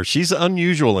take with her. She's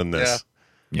unusual in this.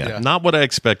 Yeah. Not what I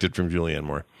expected from Julianne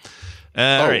Moore.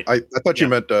 All right. I thought you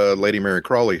meant Lady Mary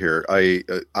Crawley here. I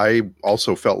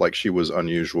also felt like she was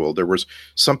unusual. There was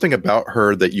something about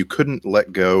her that you couldn't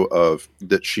let go of,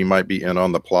 that she might be in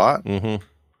on the plot. Mm-hmm.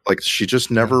 Like she just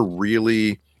never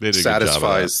really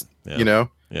satisfies, you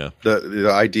know? Yeah. The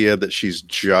idea that she's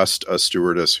just a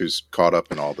stewardess who's caught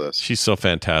up in all this. She's so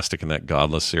fantastic in that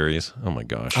Godless series. Oh my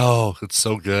gosh. Oh, it's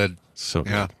so good. So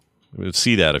good.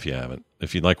 See that if you haven't.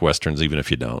 If you like Westerns, even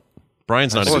if you don't.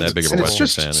 Brian's not even that big of a Western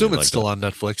fan. I assume it's still on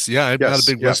Netflix. Yeah, I'm not a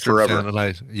big Western fan. And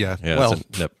I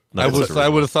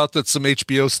would have thought that some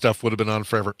HBO stuff would have been on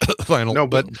forever. Final. No,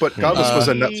 but Godless was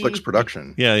a Netflix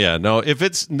production. Yeah. No, if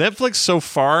it's Netflix so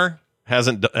far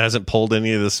hasn't pulled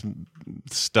any of this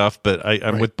stuff, but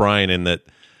I'm with Brian in that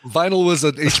Vinyl was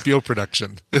an HBO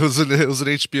production. It was an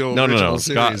HBO original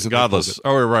series. Godless.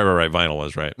 Oh, right. Vinyl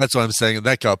was right. That's what I'm saying, and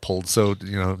that got pulled. So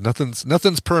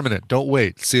nothing's permanent. Don't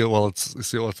wait. See it while it's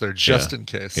there, just in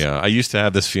case. Yeah, I used to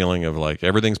have this feeling of like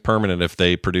everything's permanent if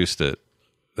they produced it.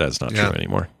 That's not true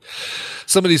anymore.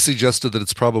 Somebody suggested that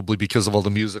it's probably because of all the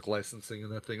music licensing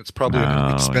and that thing. It's probably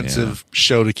an expensive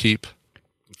show to keep.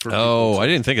 I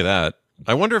didn't think of that.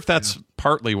 I wonder if that's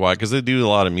partly why, because they do a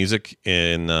lot of music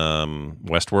in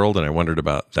Westworld, and I wondered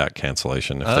about that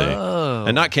cancellation.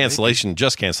 And not cancellation,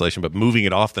 just cancellation, but moving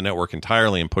it off the network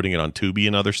entirely and putting it on Tubi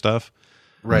and other stuff.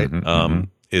 Right.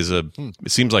 It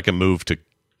seems like a move to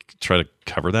try to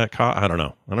cover that cost. I don't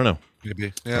know.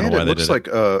 Maybe. Yeah. And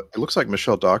it looks like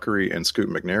Michelle Dockery and Scoot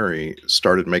McNairy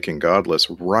started making Godless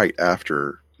right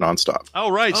after Nonstop.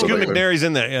 Oh, right. Scoot McNairy's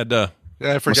in there. Yeah, duh.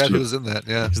 Yeah, I forgot who was in that.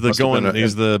 Yeah,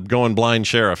 he's the going blind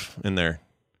sheriff in there.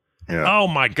 Yeah. Oh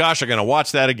my gosh, I'm gonna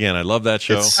watch that again. I love that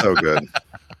show. It's so good.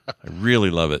 I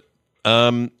really love it.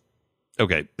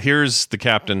 Okay, here's the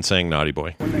captain saying "naughty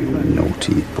boy."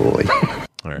 Naughty boy.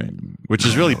 All right, which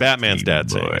is really Batman's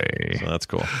dad saying it, so that's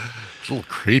cool. It's a little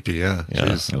creepy, yeah.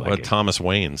 Thomas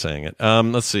Wayne saying it.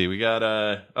 Let's see. We got.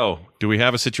 Do we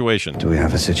have a situation? Do we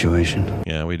have a situation?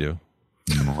 Yeah, we do.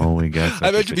 Oh, we got. I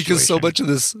imagine because so much of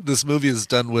this movie is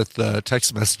done with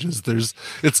text messages.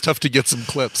 It's tough to get some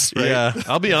clips. Right? Yeah,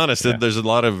 I'll be honest. There's a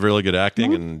lot of really good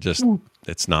acting, and just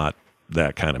it's not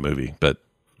that kind of movie. But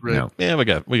yeah, we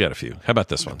got a few. How about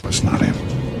this one? It's not him.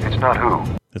 It's not who.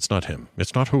 It's not him.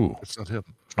 It's not who. It's not him.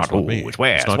 It's not who. It's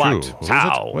where. It's not what? who.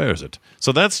 How? Where is it?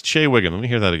 So that's Shea Wiggum. Let me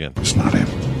hear that again. It's not him.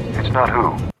 It's not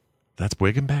who. That's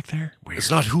Wiggum back there? Weird. It's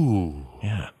not who.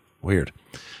 Yeah. Weird.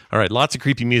 All right. Lots of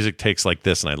creepy music takes like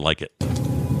this, and I like it.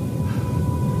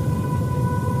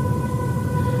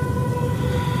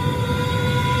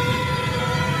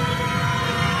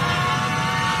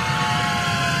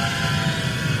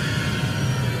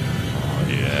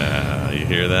 Yeah. You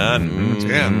hear that? Mm-hmm.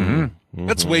 Yeah. Mm-hmm.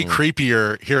 That's way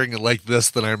creepier hearing it like this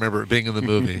than I remember it being in the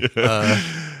movie.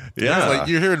 Yeah, like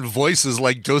you're hearing voices,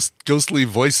 like ghostly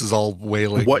voices, all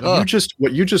wailing. What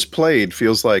you just played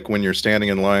feels like when you're standing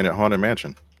in line at Haunted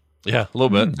Mansion. Yeah, a little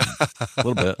bit,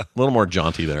 a little more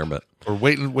jaunty there, but or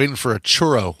waiting for a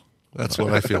churro. That's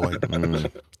what I feel like.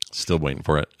 Still waiting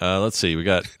for it. Let's see. We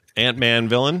got Ant-Man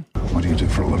villain. What do you do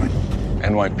for a living?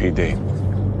 NYPD.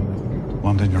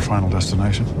 London, your final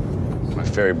destination? My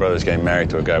fairy brother's getting married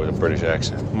to a guy with a British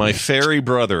accent. My fairy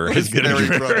brother is getting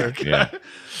married. Yeah.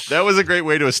 That was a great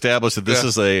way to establish that this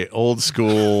is a old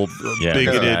school,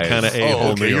 bigoted kind of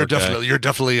a-hole. Okay, you're definitely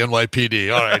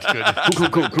NYPD. All right, good.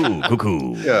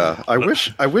 Cool. Yeah, I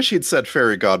wish he'd said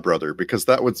fairy godbrother, because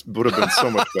that would have been so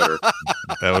much better.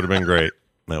 That would have been great.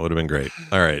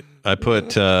 All right, I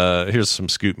put here's some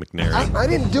Scoot McNairy. I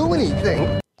didn't do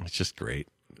anything. It's just great.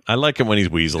 I like him when he's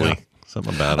weaselly. Yeah.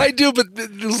 Something about it. I do, but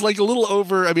it was like a little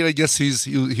over. I mean, I guess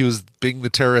he was being the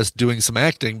terrorist doing some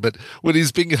acting, but when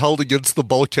he's being held against the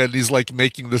bulkhead, he's like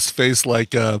making this face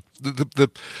like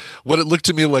what it looked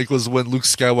to me like was when Luke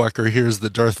Skywalker hears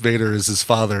that Darth Vader is his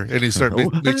father, and he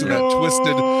started making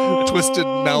that twisted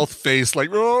mouth face, like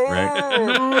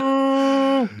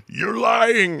right. you're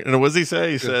lying. And what does he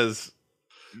say? He says,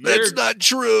 That's not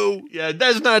true. Yeah,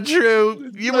 that's not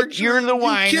true. You're the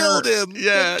whiner. You killed him.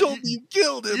 Yeah. I told me you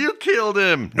killed him. You killed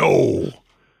him. No.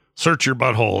 Search your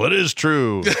butthole. It is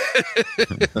true.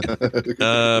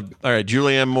 All right.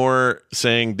 Julianne Moore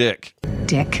saying Dick.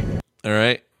 Dick. All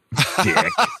right. Dick.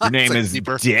 Your name is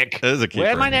keeper. Dick. That is a keeper.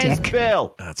 Well, my name's Dick.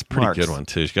 Bill. That's a pretty good one,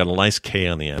 too. She's got a nice K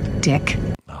on the end. Dick.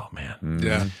 Oh, man.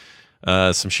 Yeah.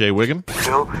 Some Shea Wiggum.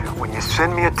 Phil, when you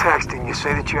send me a text and you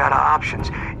say that you're out of options,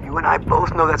 you and I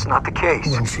both know that's not the case.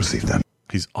 Who else received that?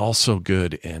 He's also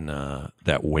good in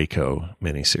that Waco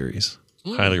miniseries.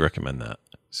 Highly recommend that.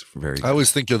 It's very good. I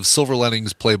always think of Silver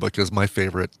Linings Playbook as my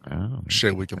favorite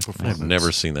Shea Wiggum performance. I've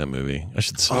never seen that movie. I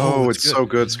should see Oh, it. it's so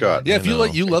good, Scott. Yeah, if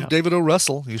you love David O.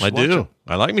 Russell, you should I watch do. it.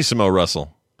 I like me some O.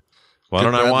 Russell. Why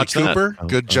don't I Bradley watch Cooper, that?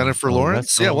 good Jennifer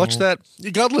Lawrence. Russell. Yeah, watch that.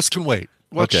 Godless Can Wait.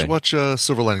 Watch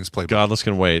Silver Linings Playbook. Godless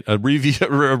Can Wait. A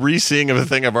re-seeing of a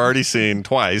thing I've already seen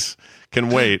twice can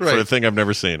wait for a thing I've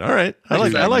never seen. All right. I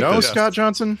like this. Scott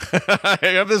Johnson? I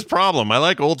have this problem. I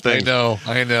like old things.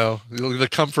 I know. The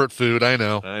comfort food, I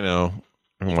know. I'm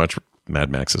going to watch Mad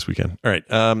Max this weekend. All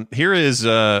right. Here is,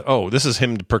 this is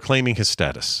him proclaiming his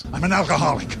status. I'm an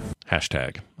alcoholic.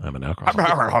 Hashtag, I'm an alcoholic.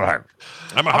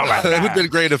 I'm a It would have been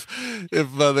great if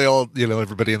they all,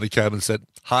 everybody in the cabin said,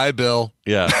 "Hi, Bill."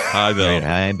 Yeah. Hi, Bill. Right,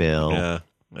 hi, Bill.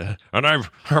 Yeah. And I've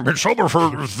been sober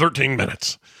for 13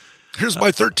 minutes. Here's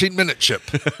my 13-minute chip.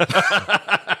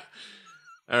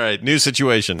 All right, new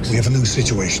situation. We have a new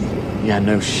situation. Yeah,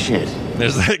 no shit.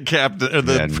 There's that captain,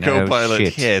 the co-pilot.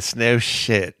 Shit. Yes, no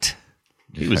shit.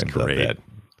 He was I love great. that.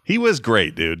 He was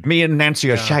great, dude. Me and Nancy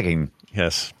are shagging.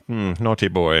 Yes. Naughty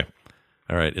boy.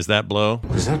 All right, is that Blow?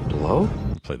 Was that Blow?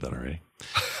 Played that already.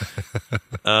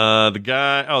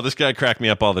 This guy cracked me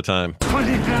up all the time.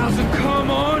 20,000,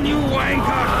 come on, you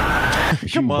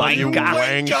wanker! Come on, you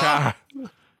wanker.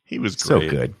 He was great. So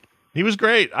good. He was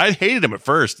great. I hated him at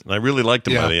first, and I really liked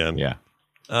him by the end. Yeah.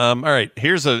 All right,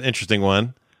 here's an interesting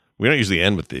one. We don't usually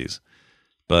end with these,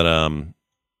 but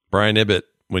Brian Ibbett,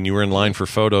 when you were in line for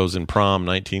photos in prom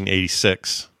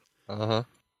 1986,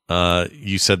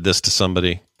 you said this to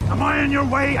somebody. Am I in your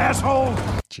way, asshole?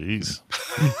 Jeez.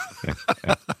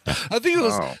 I think it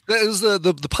was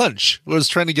the punch. I was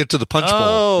trying to get to the punch bowl.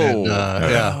 Oh, And,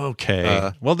 yeah.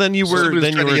 Okay. Well, then you were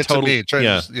totally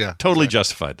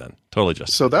justified. Then totally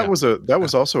justified. So that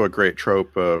was also a great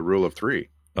trope. Rule of three.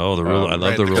 Oh, the rule! I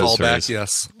love the rule series.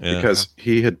 Yes, because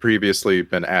he had previously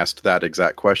been asked that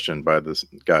exact question by this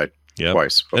guy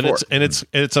twice before. And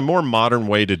it's a more modern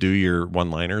way to do your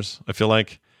one-liners. I feel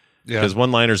like. Because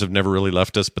one-liners have never really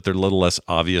left us, but they're a little less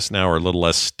obvious now, or a little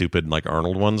less stupid, like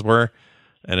Arnold ones were,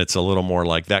 and it's a little more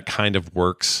like that kind of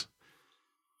works.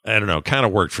 I don't know, kind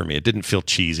of worked for me. It didn't feel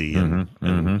cheesy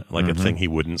and like a thing he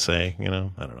wouldn't say. I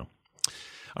don't know.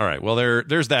 All right, well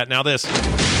there's that. Now this.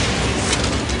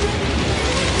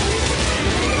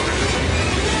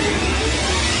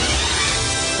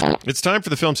 It's time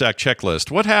for the Film Sack checklist.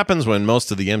 What happens when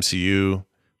most of the MCU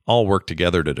all work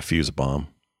together to defuse a bomb?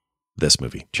 This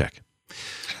movie, check.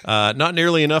 Not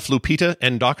nearly enough Lupita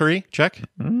and Dockery, check.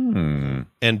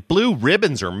 And blue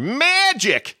ribbons are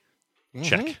magic,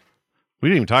 check. We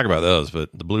didn't even talk about those, but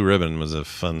the blue ribbon was a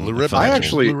fun. Blue ribbon. I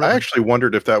actually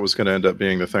wondered if that was going to end up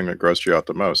being the thing that grossed you out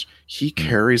the most. He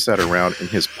carries that around in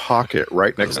his pocket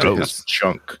right next to his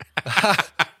junk.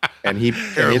 And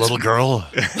little girl.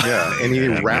 Yeah, and he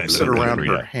wraps it around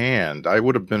her hand. I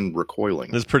would have been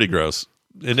recoiling. It's pretty gross.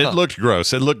 And it looked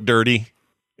gross. It looked dirty.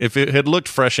 If it had looked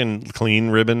fresh and clean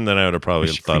ribbon, then I would have probably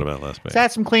thought about it last Is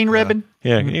that some clean ribbon?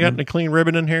 Yeah, you got any clean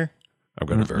ribbon in here? I've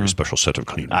got a very special set of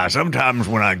clean ribbon. Sometimes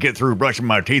when I get through brushing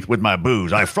my teeth with my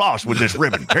booze, I floss with this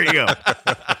ribbon. Here you go.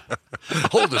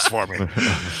 Hold this for me.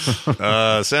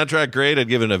 Soundtrack great. I'd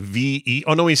give it a VE.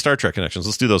 Oh, no, we Star Trek connections.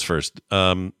 Let's do those first.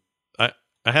 I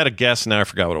had a guess, now I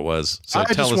forgot what it was. So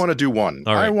I just want to do one.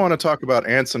 All right. I want to talk about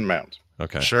Anson Mount.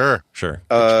 Okay. Sure.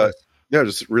 Yeah,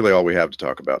 just really all we have to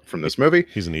talk about from this movie.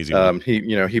 He's an easy one.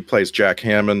 He plays Jack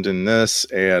Hammond in this,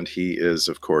 and he is,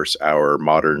 of course, our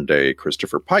modern day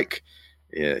Christopher Pike.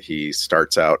 He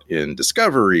starts out in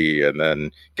Discovery and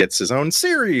then gets his own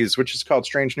series, which is called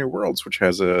Strange New Worlds, which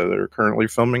has they're currently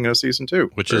filming a season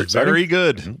 2, which is very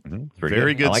good.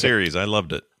 Very good like series. I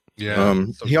loved it. Yeah.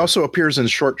 He also appears in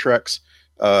Short Treks.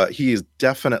 He's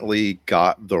definitely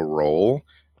got the role,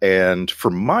 and for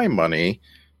my money,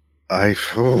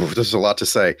 this is a lot to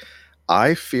say.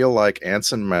 I feel like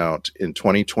Anson Mount in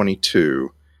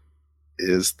 2022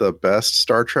 is the best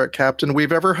Star Trek captain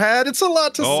we've ever had. It's a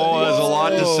lot to say. Oh, there's a lot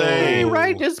to say.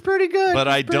 Right, it's pretty good. But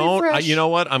I don't. You know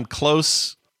what? I'm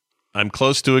close. I'm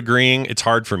close to agreeing. It's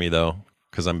hard for me though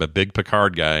because I'm a big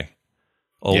Picard guy.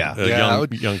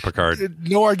 young Picard.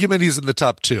 No argument he's in the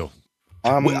top 2.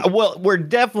 Well, we're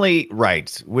definitely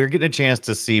right. We're getting a chance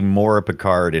to see more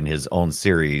Picard in his own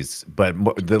series, but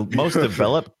the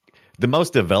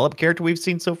most developed character we've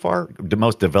seen so far, the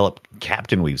most developed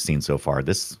captain we've seen so far.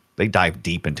 They dive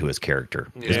deep into his character.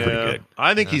 It's pretty good.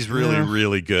 I think he's really,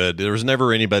 really good. There was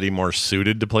never anybody more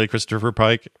suited to play Christopher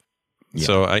Pike. Yeah.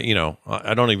 So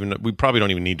we probably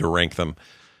don't even need to rank them.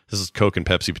 This is Coke and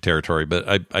Pepsi territory, but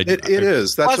it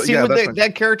is. That's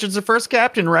that character's the first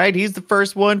captain, right? He's the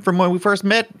first one from when we first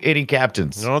met any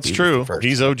captains. No, it's true.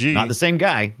 He's OG. Not the same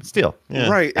guy, still. Yeah.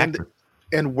 Right.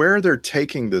 And where they're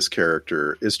taking this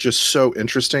character is just so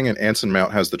interesting, and Anson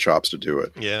Mount has the chops to do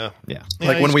it. Yeah.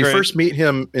 Like when we first meet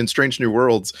him in Strange New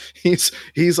Worlds,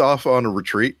 he's off on a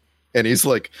retreat. And he's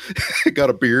like got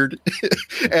a beard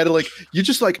and like you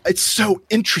just like it's so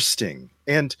interesting.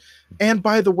 And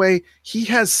by the way, he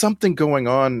has something going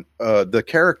on, the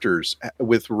characters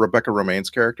with Rebecca Romaine's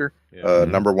character,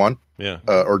 number 1. Yeah.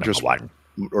 Or just one.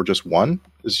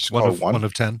 Is she called 1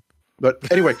 of 10?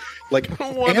 But anyway, like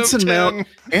Anson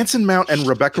Mount and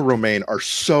Rebecca Romaine are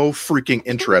so freaking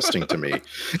interesting to me.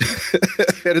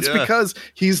 And it's because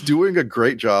he's doing a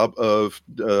great job of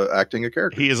acting a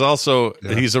character. He is also,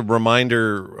 he's a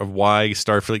reminder of why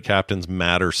Starfleet captains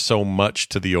matter so much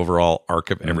to the overall arc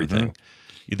of everything.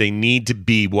 Mm-hmm. They need to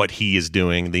be what he is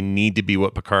doing. They need to be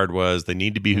what Picard was. They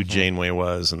need to be who Janeway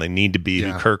was. And they need to be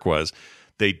who Kirk was.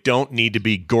 They don't need to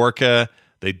be Gorka.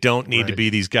 They don't need to be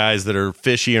these guys that are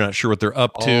fishy. You're not sure what they're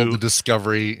up to. All the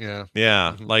discovery,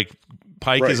 yeah. Like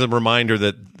Pike is a reminder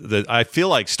that I feel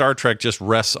like Star Trek just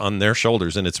rests on their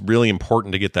shoulders, and it's really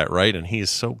important to get that right. And he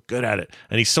is so good at it,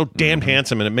 and he's so damn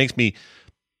handsome, and it makes me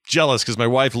jealous because my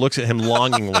wife looks at him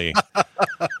longingly.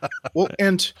 Well,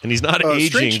 and he's not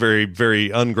aging very, very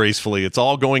ungracefully. It's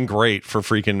all going great for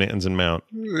freaking Anson Mount.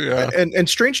 Yeah, and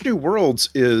Strange New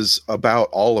Worlds is about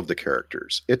all of the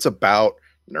characters. It's about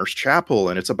Nurse Chapel,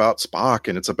 and it's about Spock,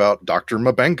 and it's about Dr.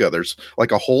 Mabenga. There's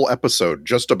like a whole episode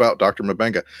just about Dr.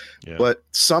 Mabenga. Yeah. But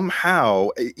somehow,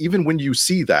 even when you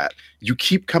see that, you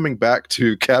keep coming back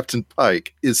to Captain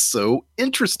Pike is so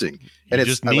interesting. And you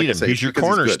just need him. He's your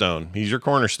cornerstone. He's your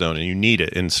cornerstone, and you need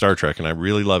it in Star Trek, and I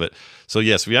really love it. So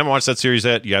yes, if you haven't watched that series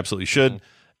yet, you absolutely should.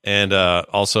 And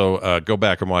also go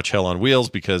back and watch Hell on Wheels,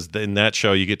 because in that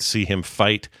show you get to see him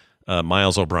fight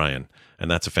Miles O'Brien, and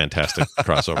that's a fantastic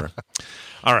crossover.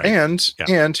 All right.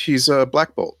 And he's a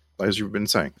Black Bolt, as you've been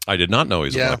saying. I did not know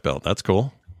he's a Black Belt. That's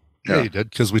cool. Yeah, you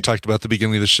did, because we talked about at the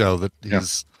beginning of the show that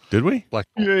he's Did we? Black.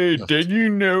 Hey, did you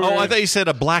know? Oh, I thought you said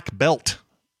a black belt.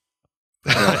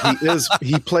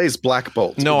 He plays Black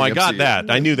Bolt. No, I got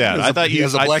that. I knew that. I thought he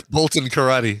has a Black Bolt in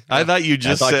karate. I thought you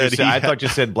just said. I thought you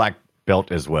said Black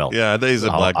Belt as well. Yeah, I think he's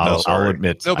a Black Belt. I'll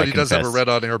admit. No, but he does have a red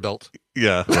on air belt.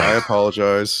 Yeah, I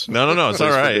apologize. No, it's all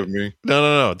right.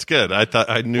 No, it's good. I thought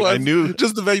I knew. Well, I knew.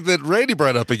 Just the fact that Randy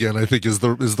brought up again, I think, is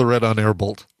the red on air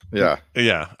bolt. Yeah.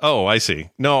 Oh, I see.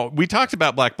 No, we talked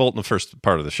about Black Bolt in the first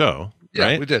part of the show. Yeah,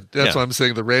 right? we did. That's why I'm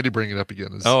saying that Randy bringing it up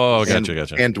again is. Oh,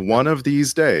 gotcha. And one of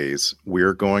these days,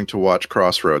 we're going to watch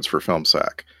Crossroads for Film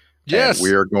Sack. Yes. And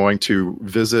we are going to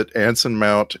visit Anson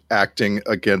Mount acting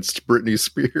against Britney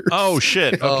Spears. Oh,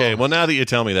 shit. Okay. Well, now that you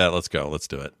tell me that, let's go. Let's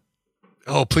do it.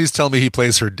 Oh, please tell me he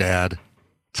plays her dad.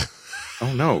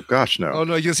 Oh, no. Gosh, no. Oh,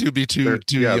 no. I guess he would be too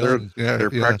young. They're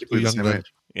practically the same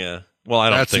age. Yeah. Well, I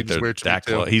don't that think they're that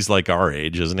close. He's like our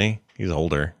age, isn't he? He's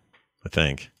older, I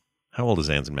think. How old is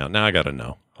Anson Mount? Now I got to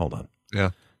know. Hold on. Yeah.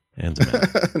 Anson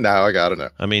Mount. Now I got to know.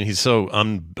 I mean, he's so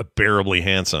unbearably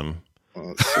handsome. He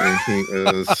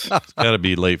is. It's got to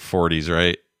be late 40s,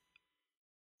 right?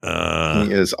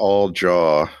 He is all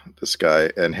jaw, this guy,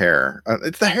 and hair.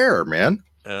 It's the hair, man.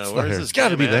 Where is this? It's got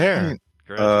to be the hair.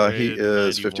 He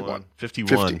is 51.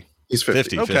 51. He's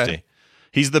 50. 50.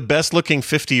 He's the best looking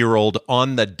 50-year-old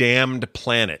on the damned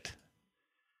planet.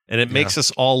 And it makes us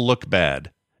all look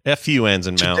bad. F you,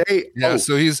 Anson Mount.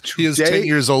 So he is 10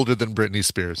 years older than Britney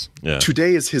Spears. Yeah.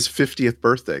 Today is his 50th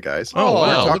birthday, guys. Oh,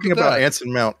 wow. We're talking about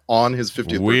Anson Mount on his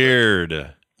 50th weird.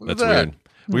 birthday. That's weird.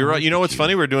 We were, you know what's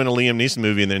funny? We're doing a Liam Neeson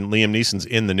movie, and then Liam Neeson's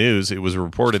in the news. It was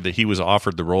reported that he was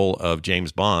offered the role of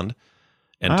James Bond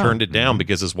and turned it down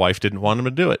because his wife didn't want him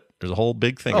to do it. There's a whole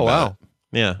big thing about it.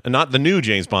 Yeah. And not the new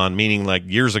James Bond, meaning like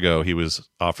years ago he was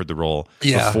offered the role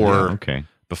before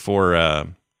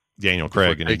Daniel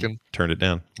Craig, and he turned it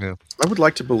down. Yeah, I would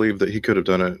like to believe that he could have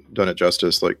done it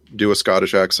justice. Like do a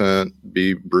Scottish accent,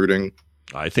 be brooding.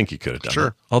 I think he could have done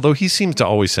it. Although he seems to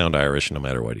always sound Irish no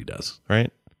matter what he does.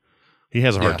 Right? He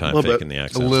has a hard time faking the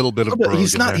accent. A little bit of. But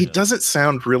he's not. He doesn't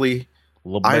sound really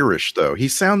Irish, though. He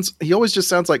always just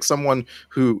sounds like someone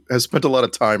who has spent a lot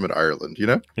of time in Ireland, you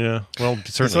know? Yeah, well,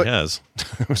 he certainly has.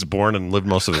 He was born and lived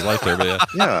most of his life there, but yeah.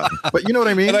 Yeah, but you know what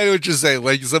I mean? And I know what you're saying,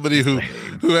 like somebody who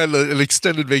had an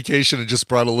extended vacation and just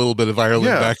brought a little bit of Ireland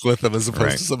back with him, as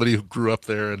opposed to somebody who grew up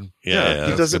there. And he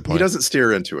doesn't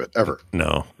steer into it ever.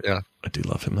 No. Yeah. I do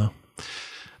love him, though.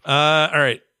 All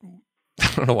right.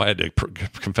 I don't know why I had to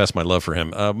confess my love for him.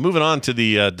 Moving on to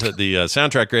the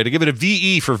soundtrack grade, I give it a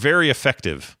VE for very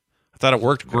effective. I thought it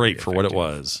worked great for what it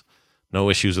was.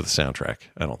 No issues with the soundtrack,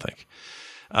 I don't think.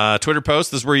 Twitter post,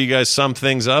 this is where you guys sum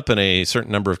things up in a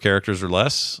certain number of characters or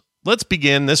less. Let's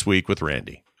begin this week with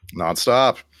Randy.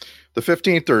 Nonstop. The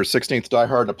 15th or 16th Die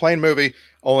Hard in a Plane movie,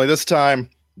 only this time,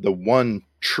 the one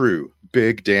true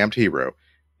big damned hero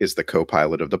is the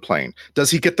co-pilot of the plane. Does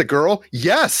he get the girl?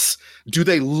 Yes. Do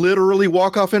they literally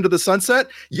walk off into the sunset?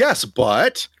 Yes,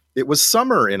 but it was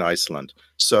summer in Iceland,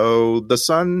 so the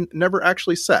sun never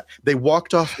actually set. They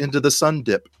walked off into the sun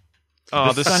dip.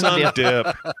 Oh, the sun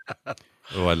dip.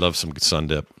 Oh, I love some sun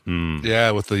dip. Mm. Yeah,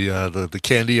 with the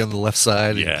candy on the left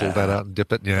side. Yeah. You pull that out and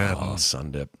dip it. Yeah. Oh,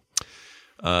 sun dip.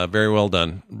 Very well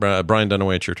done. Brian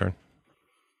Dunaway, it's your turn.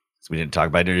 So we didn't talk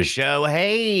about it in the show.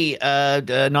 Hey,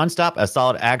 Nonstop, a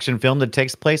solid action film that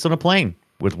takes place on a plane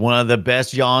with one of the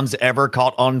best yawns ever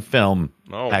caught on film.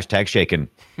 Oh. Hashtag shaken.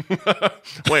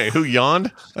 Wait, who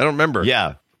yawned? I don't remember.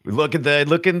 Yeah. Look in the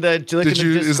Discord.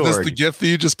 Is this the GIF that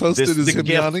you just posted? Is him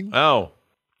yawning? Oh.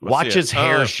 Watch his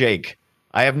hair shake.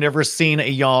 I have never seen a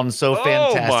yawn so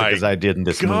fantastic as I did in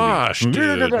this movie.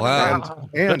 Dude. Wow.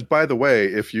 And by the way,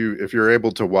 if you're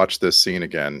able to watch this scene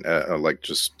again, like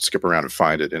just skip around and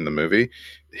find it in the movie,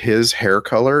 his hair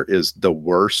color is the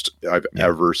worst I've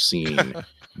ever seen.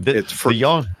 It's for the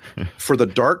yawn. For the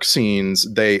dark scenes,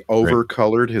 they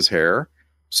overcolored his hair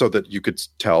so that you could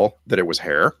tell that it was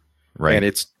hair. Right. And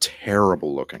it's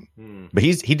terrible looking. But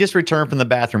he just returned from the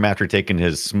bathroom after taking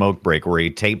his smoke break where he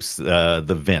tapes the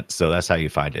vent. So that's how you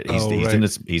find it. He's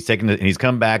taking it and he's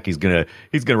come back. He's gonna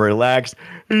relax.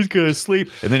 He's gonna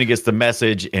sleep. And then he gets the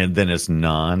message, and then it's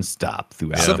nonstop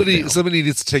throughout. Somebody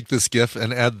needs to take this GIF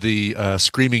and add the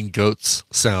screaming goats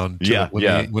sound to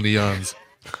it when he yawns.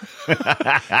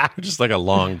 Just like a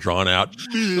long drawn out.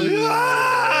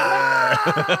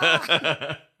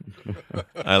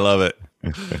 I love it.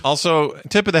 Also,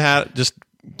 tip of the hat just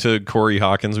to Corey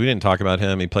Hawkins. We didn't talk about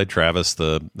him. He played Travis,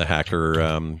 the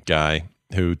hacker guy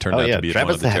who turned out to be Travis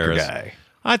one of the terrorists. Guy.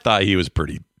 I thought he was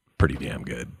pretty damn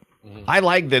good. I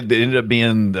like that it ended up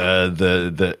being there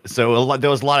was a lot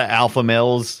of alpha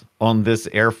males on this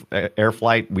air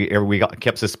flight. We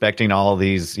kept suspecting all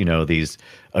these these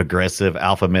aggressive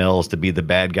alpha males to be the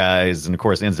bad guys, and of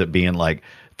course ends up being like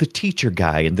the teacher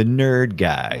guy and the nerd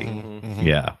guy. Mm-hmm.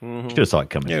 Yeah. Mm-hmm. Should have saw it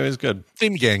coming. Yeah, it was good.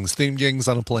 Theme gangs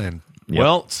on a plane. Yep.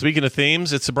 Well, speaking of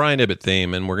themes, it's a Brian Ibbett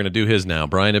theme, and we're going to do his now.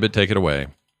 Brian Ibbett, take it away.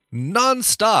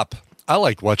 Nonstop. I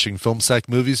like watching Film Sack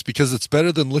movies because it's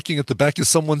better than looking at the back of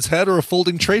someone's head or a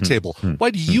folding tray table. Why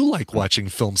do you like watching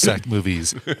Film Sack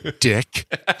movies, dick?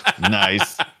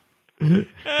 Nice. That's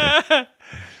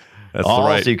all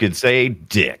right. You could say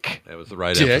dick. That was the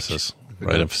right emphasis.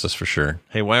 Right emphasis for sure.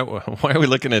 Hey, why are we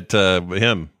looking at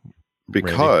him?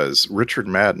 Because Randy? Richard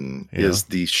Madden is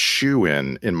the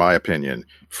shoe-in my opinion,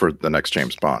 for the next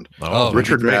James Bond. Oh,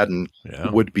 Richard Madden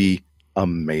would be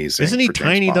amazing. Isn't he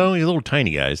tiny though? He's a little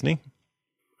tiny guy, isn't he?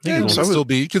 Yeah, he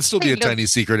could still be a tiny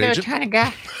secret agent. Tiny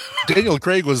guy. Daniel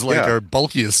Craig was like our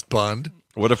bulkiest Bond.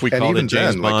 What if we called it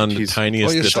James Bond, the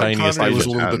tiniest? Connery was a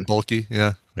little bit bulky.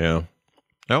 Yeah. No,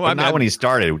 not when he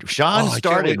started. Sean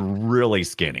started really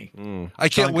skinny. I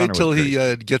can't wait till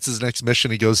he gets his next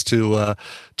mission. He goes to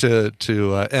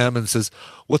M and says,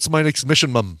 "What's my next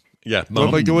mission, Mum?" Yeah, where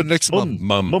am I going next, Mum?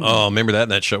 Mum. Oh, remember that in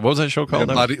that show? What was that show called?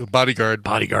 Bodyguard.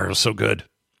 Bodyguard was so good.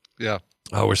 Yeah.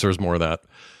 I wish there was more of that.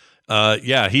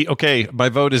 My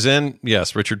vote is in.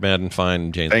 Yes, Richard Madden,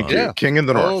 fine. James Bond. Thank you. King of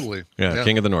the North. Totally. Yeah,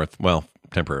 King of the North. Well,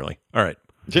 temporarily. All right.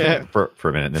 Yeah, for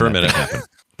a minute. For a minute.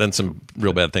 Then some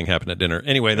real bad thing happened at dinner.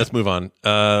 Anyway, let's move on.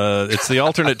 It's the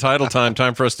alternate title time.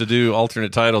 Time for us to do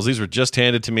alternate titles. These were just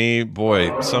handed to me.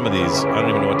 Boy, some of these, I don't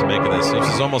even know what to make of this.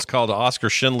 This is almost called Oscar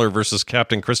Schindler versus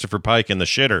Captain Christopher Pike in The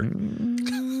Shitter.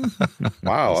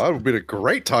 Wow, that would be a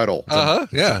great title.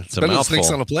 Yeah. It's a mouthful. Snakes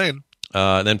on a plane.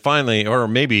 And then finally, or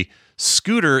maybe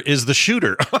Scooter is the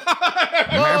Shooter.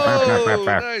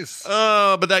 Nice.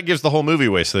 But that gives the whole movie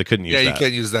away, so they couldn't use that. Yeah, you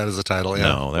can't use that as a title. Yeah.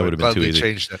 No, that would have been too easy.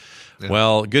 Changed it. Yeah.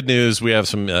 Well, good news. We have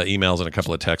some emails and a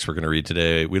couple of texts we're going to read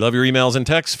today. We love your emails and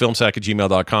texts.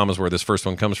 Filmsack@gmail.com is where this first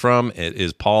one comes from. It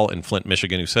is Paul in Flint,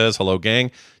 Michigan, who says, "Hello, gang.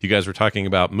 You guys were talking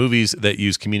about movies that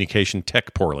use communication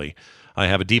tech poorly. I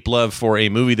have a deep love for a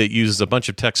movie that uses a bunch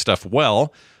of tech stuff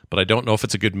well, but I don't know if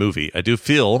it's a good movie. I do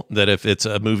feel that if it's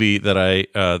a movie that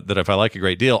if I like a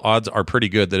great deal, odds are pretty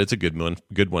good that it's a good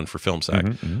one for Film Sack.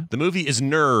 The movie is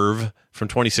Nerve from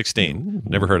 2016.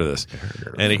 Never heard of this.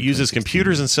 And it uses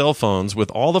computers and cell phones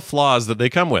with all the flaws that they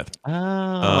come with. It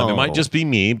might just be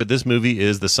me, but this movie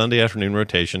is the Sunday afternoon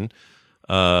rotation,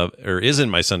 or is in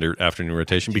my Sunday afternoon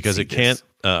rotation because I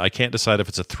can't decide if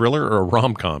it's a thriller or a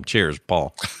rom-com. Cheers,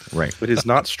 Paul. Right. It is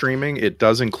not streaming. It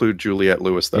does include Juliette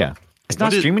Lewis, though. Yeah. It's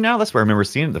not streaming now? That's where I remember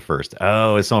seeing it the first.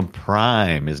 Oh, it's on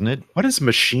Prime, isn't it? What is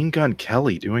Machine Gun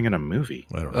Kelly doing in a movie?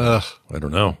 I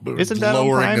don't know. Isn't that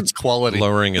lowering on Prime? its quality?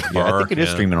 Lowering its bar. I think it is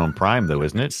streaming on Prime, though,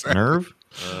 isn't it? Nerve?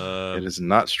 It is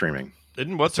not streaming.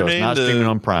 What's her name? It's not streaming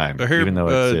on Prime, even though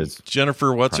it's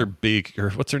Jennifer. What's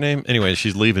her name? Anyway,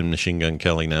 she's leaving Machine Gun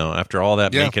Kelly now. After all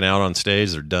that making out on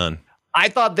stage, they're done. I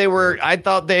thought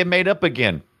they made up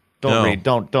again. Don't hang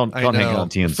on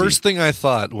TMZ. First thing I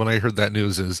thought when I heard that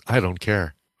news is, I don't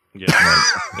care. Yeah,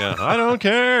 yeah. I don't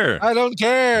care. I don't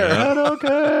care. Yeah. I don't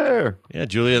care. Yeah,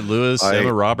 Juliette Lewis,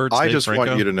 Emma Roberts. I Dave just Franco.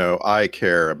 want you to know I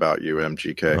care about you,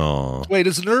 MGK. Oh. Wait,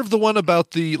 is Nerve the one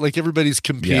about everybody's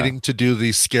competing to do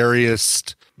the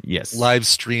scariest live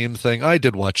stream thing? I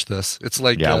did watch this. It's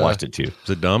like I watched it too. Is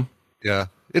it dumb? Yeah,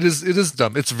 it is. It is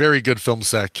dumb. It's very good Film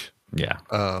Sack. Yeah.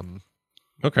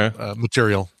 Okay.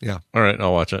 Material. Yeah. All right,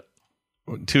 I'll watch it.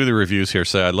 Two of the reviews here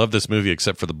say I love this movie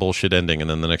except for the bullshit ending, and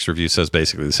then the next review says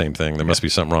basically the same thing. There must be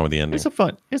something wrong with the ending. It's a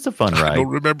fun ride. I don't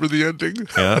remember the ending.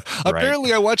 Yeah.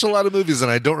 Apparently, I watch a lot of movies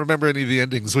and I don't remember any of the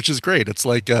endings, which is great. It's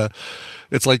like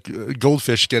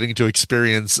Goldfish getting to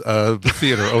experience the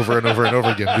theater over and over and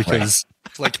over again because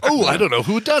it's like, oh, I don't know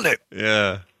who done it.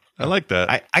 Yeah, I like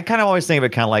that. I kind of always think of it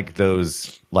kind of like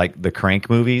those, like the Crank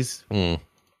movies. Nerve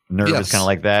is kind of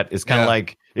like that. It's kind of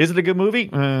like, is it a good movie?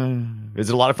 Is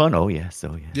it a lot of fun? Oh, yes.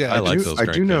 Oh, yeah. Yeah, I like those. I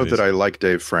do know that I like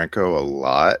Dave Franco a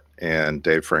lot, and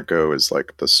Dave Franco is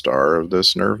like the star of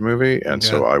this Nerve movie, and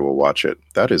so I will watch it.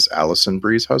 That is Allison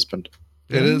Brie's husband.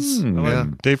 It is. Yeah.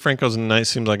 Dave Franco's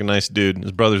seems like a nice dude.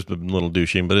 His brother's a little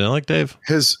douchey, but I like Dave.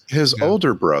 His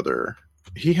older brother.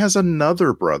 He has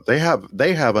another brother. They have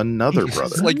another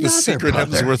brother. It's like the secret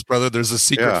Hemsworth brother. There's a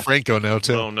secret Franco now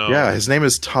too. Oh no. Yeah, his name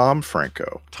is Tom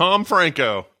Franco. Tom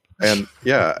Franco. And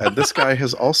and this guy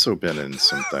has also been in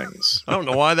some things. I don't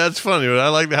know why that's funny, but I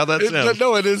like how that sounds.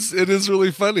 No, it is really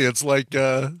funny. It's like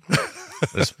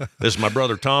this is my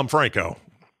brother Tom Franco.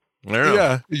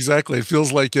 Yeah, exactly. It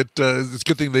feels like it's a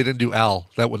good thing they didn't do Al.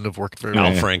 That wouldn't have worked very well.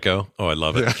 Al Franco. Oh, I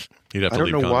love it. Yeah. You'd have to I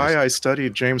don't know leave why I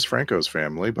studied James Franco's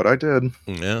family, but I did.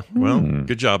 Yeah, well,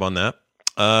 good job on that.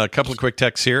 A couple of quick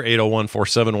texts here.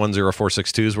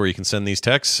 801-471-0462 is where you can send these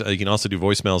texts. You can also do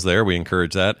voicemails there. We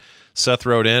encourage that. Seth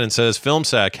wrote in and says, Film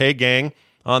Sack, hey gang,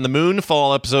 on the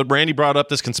Moonfall episode, Brandy brought up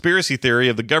this conspiracy theory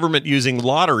of the government using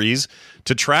lotteries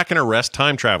to track and arrest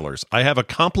time travelers. I have a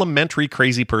complimentary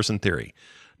crazy person theory.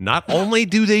 Not only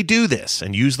do they do this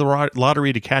and use the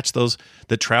lottery to catch those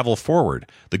that travel forward,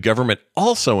 the government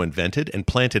also invented and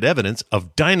planted evidence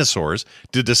of dinosaurs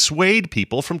to dissuade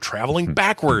people from traveling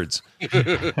backwards.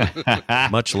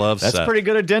 Much love, That's Seth. pretty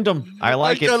good addendum. I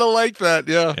like it. I kind of like that.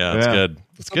 Yeah. Yeah, it's good.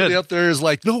 It's Somebody good. out there is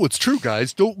like, no, it's true,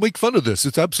 guys. Don't make fun of this.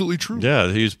 It's absolutely true.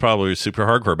 Yeah, he's probably super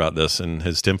hardcore about this, and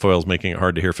his tinfoil's making it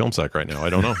hard to hear Film Sack right now.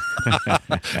 I don't know.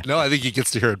 No, I think he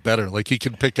gets to hear it better. Like he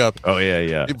can pick up. Oh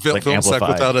yeah. Film Sack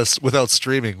without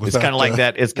streaming. It's kind of like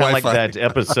that. It's kind of like that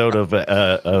episode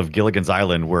of Gilligan's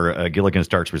Island where Gilligan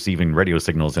starts receiving radio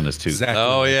signals in his tooth. Exactly.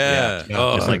 Oh yeah.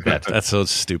 Oh, just like that. That's so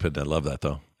stupid. I love that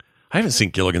though. I haven't seen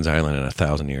Gilligan's Island in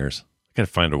 1,000 years. I got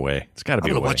to find a way. It's got to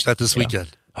be a way. I'm gonna watch that this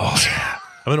weekend. Oh yeah.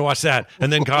 I'm going to watch that,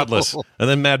 and then Godless, and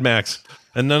then Mad Max,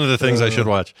 and none of the things I should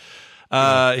watch.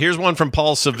 Here's one from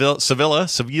Paul Sevilla,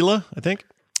 I think.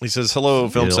 He says, hello,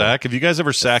 Film Sack. Have you guys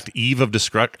ever sacked Eve of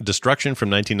Destruction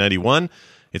from 1991?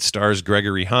 It stars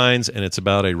Gregory Hines, and it's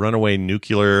about a runaway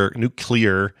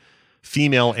nuclear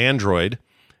female android.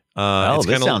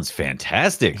 This sounds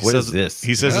fantastic. What is this?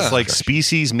 He says it's like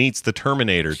Species meets the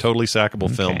Terminator. Totally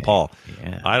sackable film, Paul.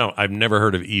 Yeah. I've never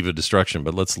heard of Eve of Destruction,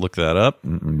 but let's look that up.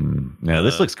 No,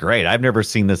 this looks great. I've never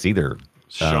seen this either.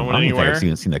 Showing I don't anywhere?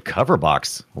 think I've seen the cover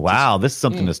box. Wow, this is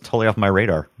something that's totally off my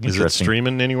radar. Is it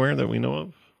streaming anywhere that we know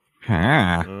of?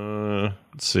 Huh.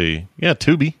 Let's see. Yeah,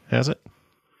 Tubi has it.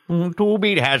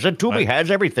 Tubi has it. Tubi has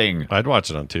everything. I'd watch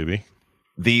it on Tubi.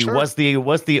 Was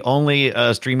the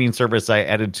only streaming service I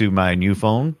added to my new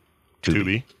phone?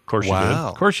 Tubi. Of course you did.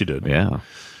 Of course you did. Yeah.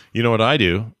 You know what I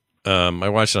do? I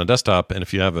watch it on desktop, and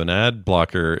if you have an ad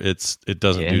blocker, it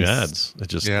doesn't do ads. It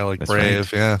just like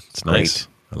Brave. Right. Yeah, it's nice.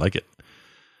 I like it.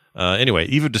 Anyway,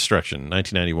 Eve of Destruction,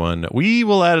 1991. We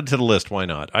will add it to the list. Why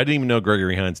not? I didn't even know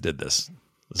Gregory Hines did this.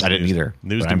 I didn't either.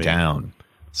 News but to I'm me. down.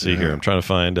 See here. I'm trying to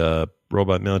find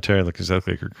Robot Military, looks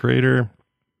exactly like her creator.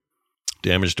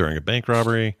 Damage during a bank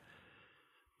robbery.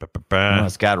 Oh,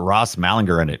 it's got Ross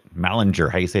Malinger in it.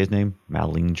 Malinger. How you say his name?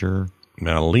 Malinger.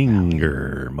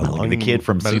 The kid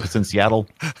from Sleepless in Seattle.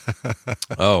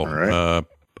 Oh, right.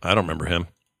 I don't remember him.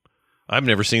 I've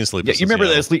never seen Sleepless. You remember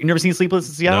that? You never seen Sleepless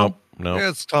in Seattle? No. Yeah,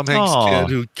 it's Tom Hanks'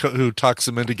 kid who talks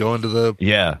him into going to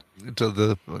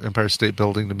the Empire State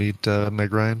Building to meet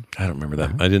Meg Ryan. I don't remember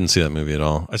that. I didn't see that movie at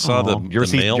all. I saw the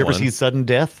You ever see Sudden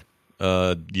Death?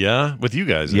 Yeah, with you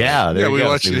guys. Yeah, we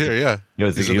watched it here. Yeah, he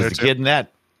was the kid in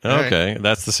that. Okay,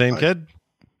 that's the same kid.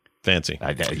 Fancy.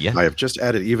 I have just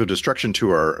added Eve of Destruction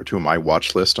to my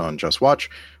watch list on Just Watch.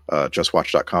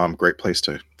 JustWatch.com, great place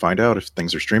to find out if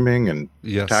things are streaming and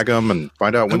tag them and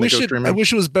find out when they go streaming. I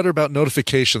wish it was better about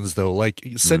notifications though. Like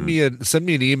send me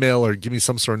an email or give me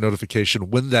some sort of notification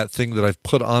when that thing that I've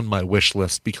put on my wish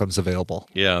list becomes available.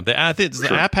 Yeah, does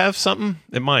the app have something?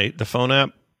 It might. The phone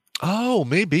app. Oh,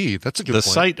 maybe that's a good point. The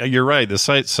site. You're right. The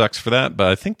site sucks for that, but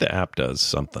I think the app does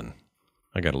something.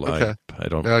 I gotta lie. Okay. I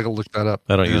don't. Yeah, I gotta look that up.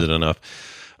 I don't use it enough.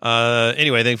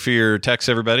 Anyway, thank you for your text,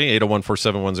 everybody.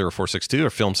 801-471-0462 or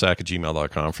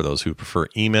filmsack@gmail.com for those who prefer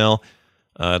email.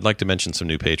 I'd like to mention some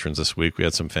new patrons this week. We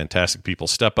had some fantastic people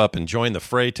step up and join the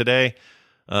fray today,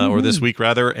 or this week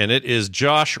rather, and it is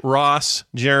Josh Ross,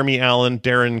 Jeremy Allen,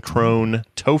 Darren Crone,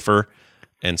 Topher,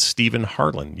 and Stephen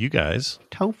Harlan. You guys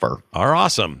Topher are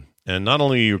awesome. And not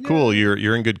only are you cool,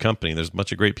 you're in good company. There's a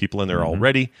bunch of great people in there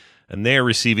already. And they are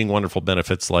receiving wonderful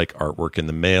benefits like artwork in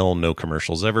the mail, no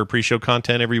commercials ever, pre-show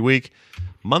content every week,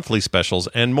 monthly specials,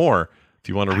 and more. If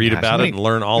you want to read about it and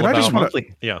learn all about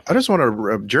monthly. I just want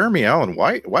to, Jeremy Allen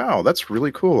White. Wow, that's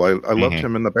really cool. I loved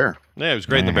him in The Bear. Yeah, he was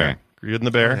great in The Bear. Good in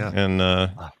The Bear.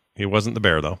 And he wasn't the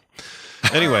bear, though.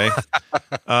 Anyway,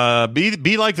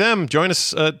 be like them. Join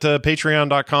us at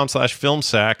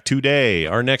patreon.com/filmsack today.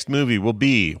 Our next movie will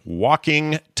be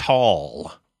Walking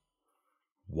Tall.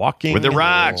 With The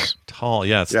Rock. Tall.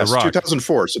 Yeah, it's The Rock.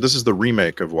 2004. So this is the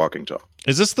remake of Walking Tall.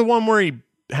 Is this the one where he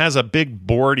has a big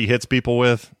board he hits people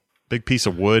with? Big piece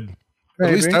of wood?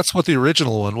 At least that's what the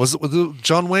original one was. It with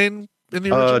John Wayne in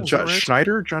the original? John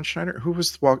Schneider? Who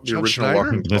was the original Schneider?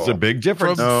 Walking Tall? That's a big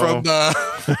difference. From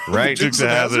right. Dukes of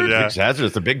Hazzard. Dukes of Hazzard.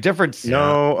 It's a big difference.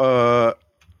 No,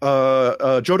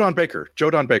 Joe Don Baker. Joe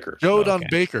Don Baker.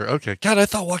 Okay. God, I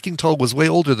thought Walking Tall was way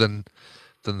older than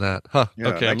that. Huh. Yeah,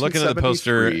 okay, I'm looking at the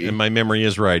poster, and my memory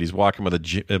is right. He's walking with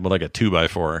like a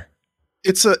 2x4.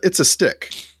 It's a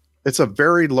stick. It's a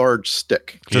very large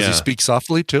stick. Does he speak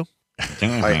softly too?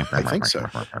 I think so.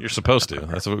 You're supposed to.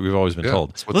 That's what we've always been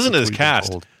told. Listen to this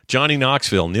cast: Johnny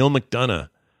Knoxville, Neil McDonough,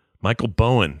 Michael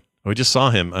Bowen. We just saw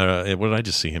him. What did I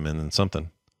just see him in something?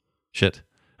 Shit.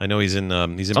 I know he's in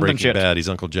Breaking Bad. He's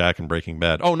Uncle Jack in Breaking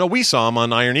Bad. Oh no, we saw him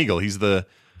on Iron Eagle. He was the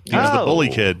bully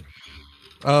kid.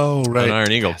 Oh right, on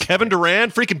Iron Eagle. Kevin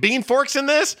Durant, freaking Bean Forks in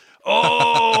this.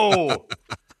 Oh.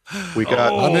 We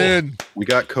got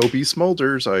Kobe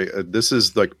Smulders. This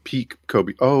is like peak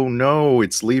Kobe. Oh no,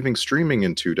 it's leaving streaming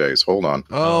in 2 days. Hold on.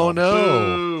 Oh no.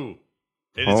 Boo.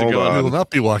 We will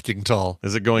not be Walking Tall.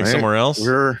 Is it going somewhere else?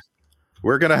 We're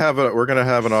gonna have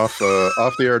an off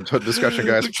the air discussion,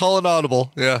 guys. Call it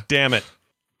audible. Yeah. Damn it.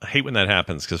 I hate when that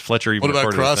happens because Fletcher even. What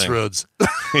about Crossroads?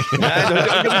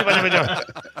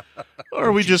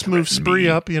 Or we just move Spree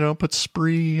up. Put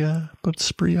Spree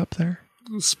up there.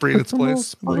 Spree in its place.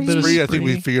 Spree, I think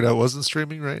we figured out wasn't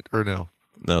streaming, right? Or no?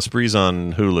 No, Spree's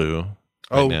on Hulu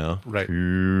right now. Right.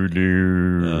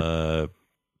 Hulu.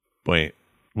 Wait,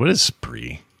 what is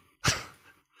Spree?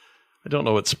 I don't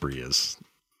know what Spree is.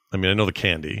 I mean, I know the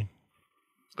candy.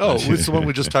 Oh, it's the one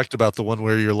we just talked about. The one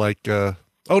where you're like, oh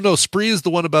no, Spree is the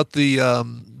one about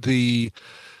the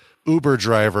Uber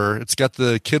driver. It's got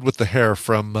the kid with the hair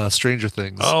from Stranger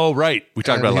Things. Oh, right. We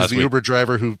talked about last week. He's the Uber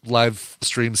driver who live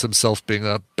streams himself being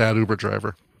a bad Uber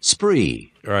driver.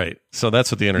 Spree. Right. So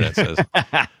that's what the internet says.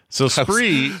 So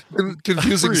Spree.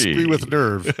 Confusing Spree with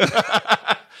Nerve.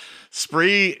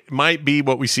 Spree might be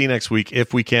what we see next week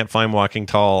if we can't find Walking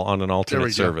Tall on an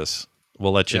alternate service.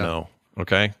 We'll let you know.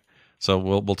 Okay. So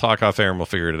we'll talk off air and we'll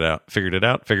figure it out. We're going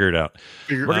to figure it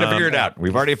out.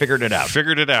 We've already figured it out.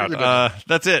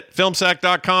 That's it.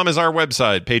 Filmsack.com is our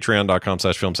website.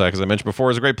 Patreon.com/filmsack, as I mentioned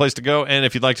before, is a great place to go. And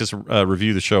if you'd like to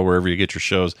review the show wherever you get your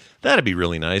shows, that'd be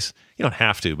really nice. You don't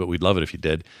have to, but we'd love it if you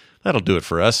did. That'll do it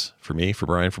for us, for me, for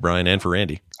Brian, and for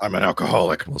Randy. I'm an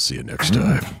alcoholic. We'll see you next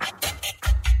time.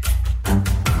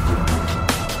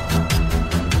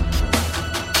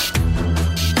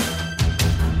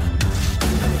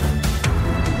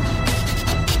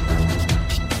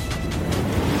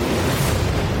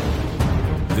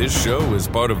 This show is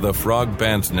part of the Frog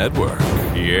Pants Network.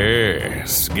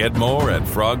 Yes. Get more at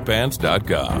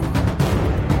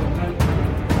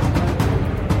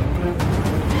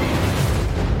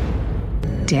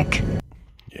frogpants.com. Dick.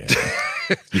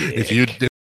 If you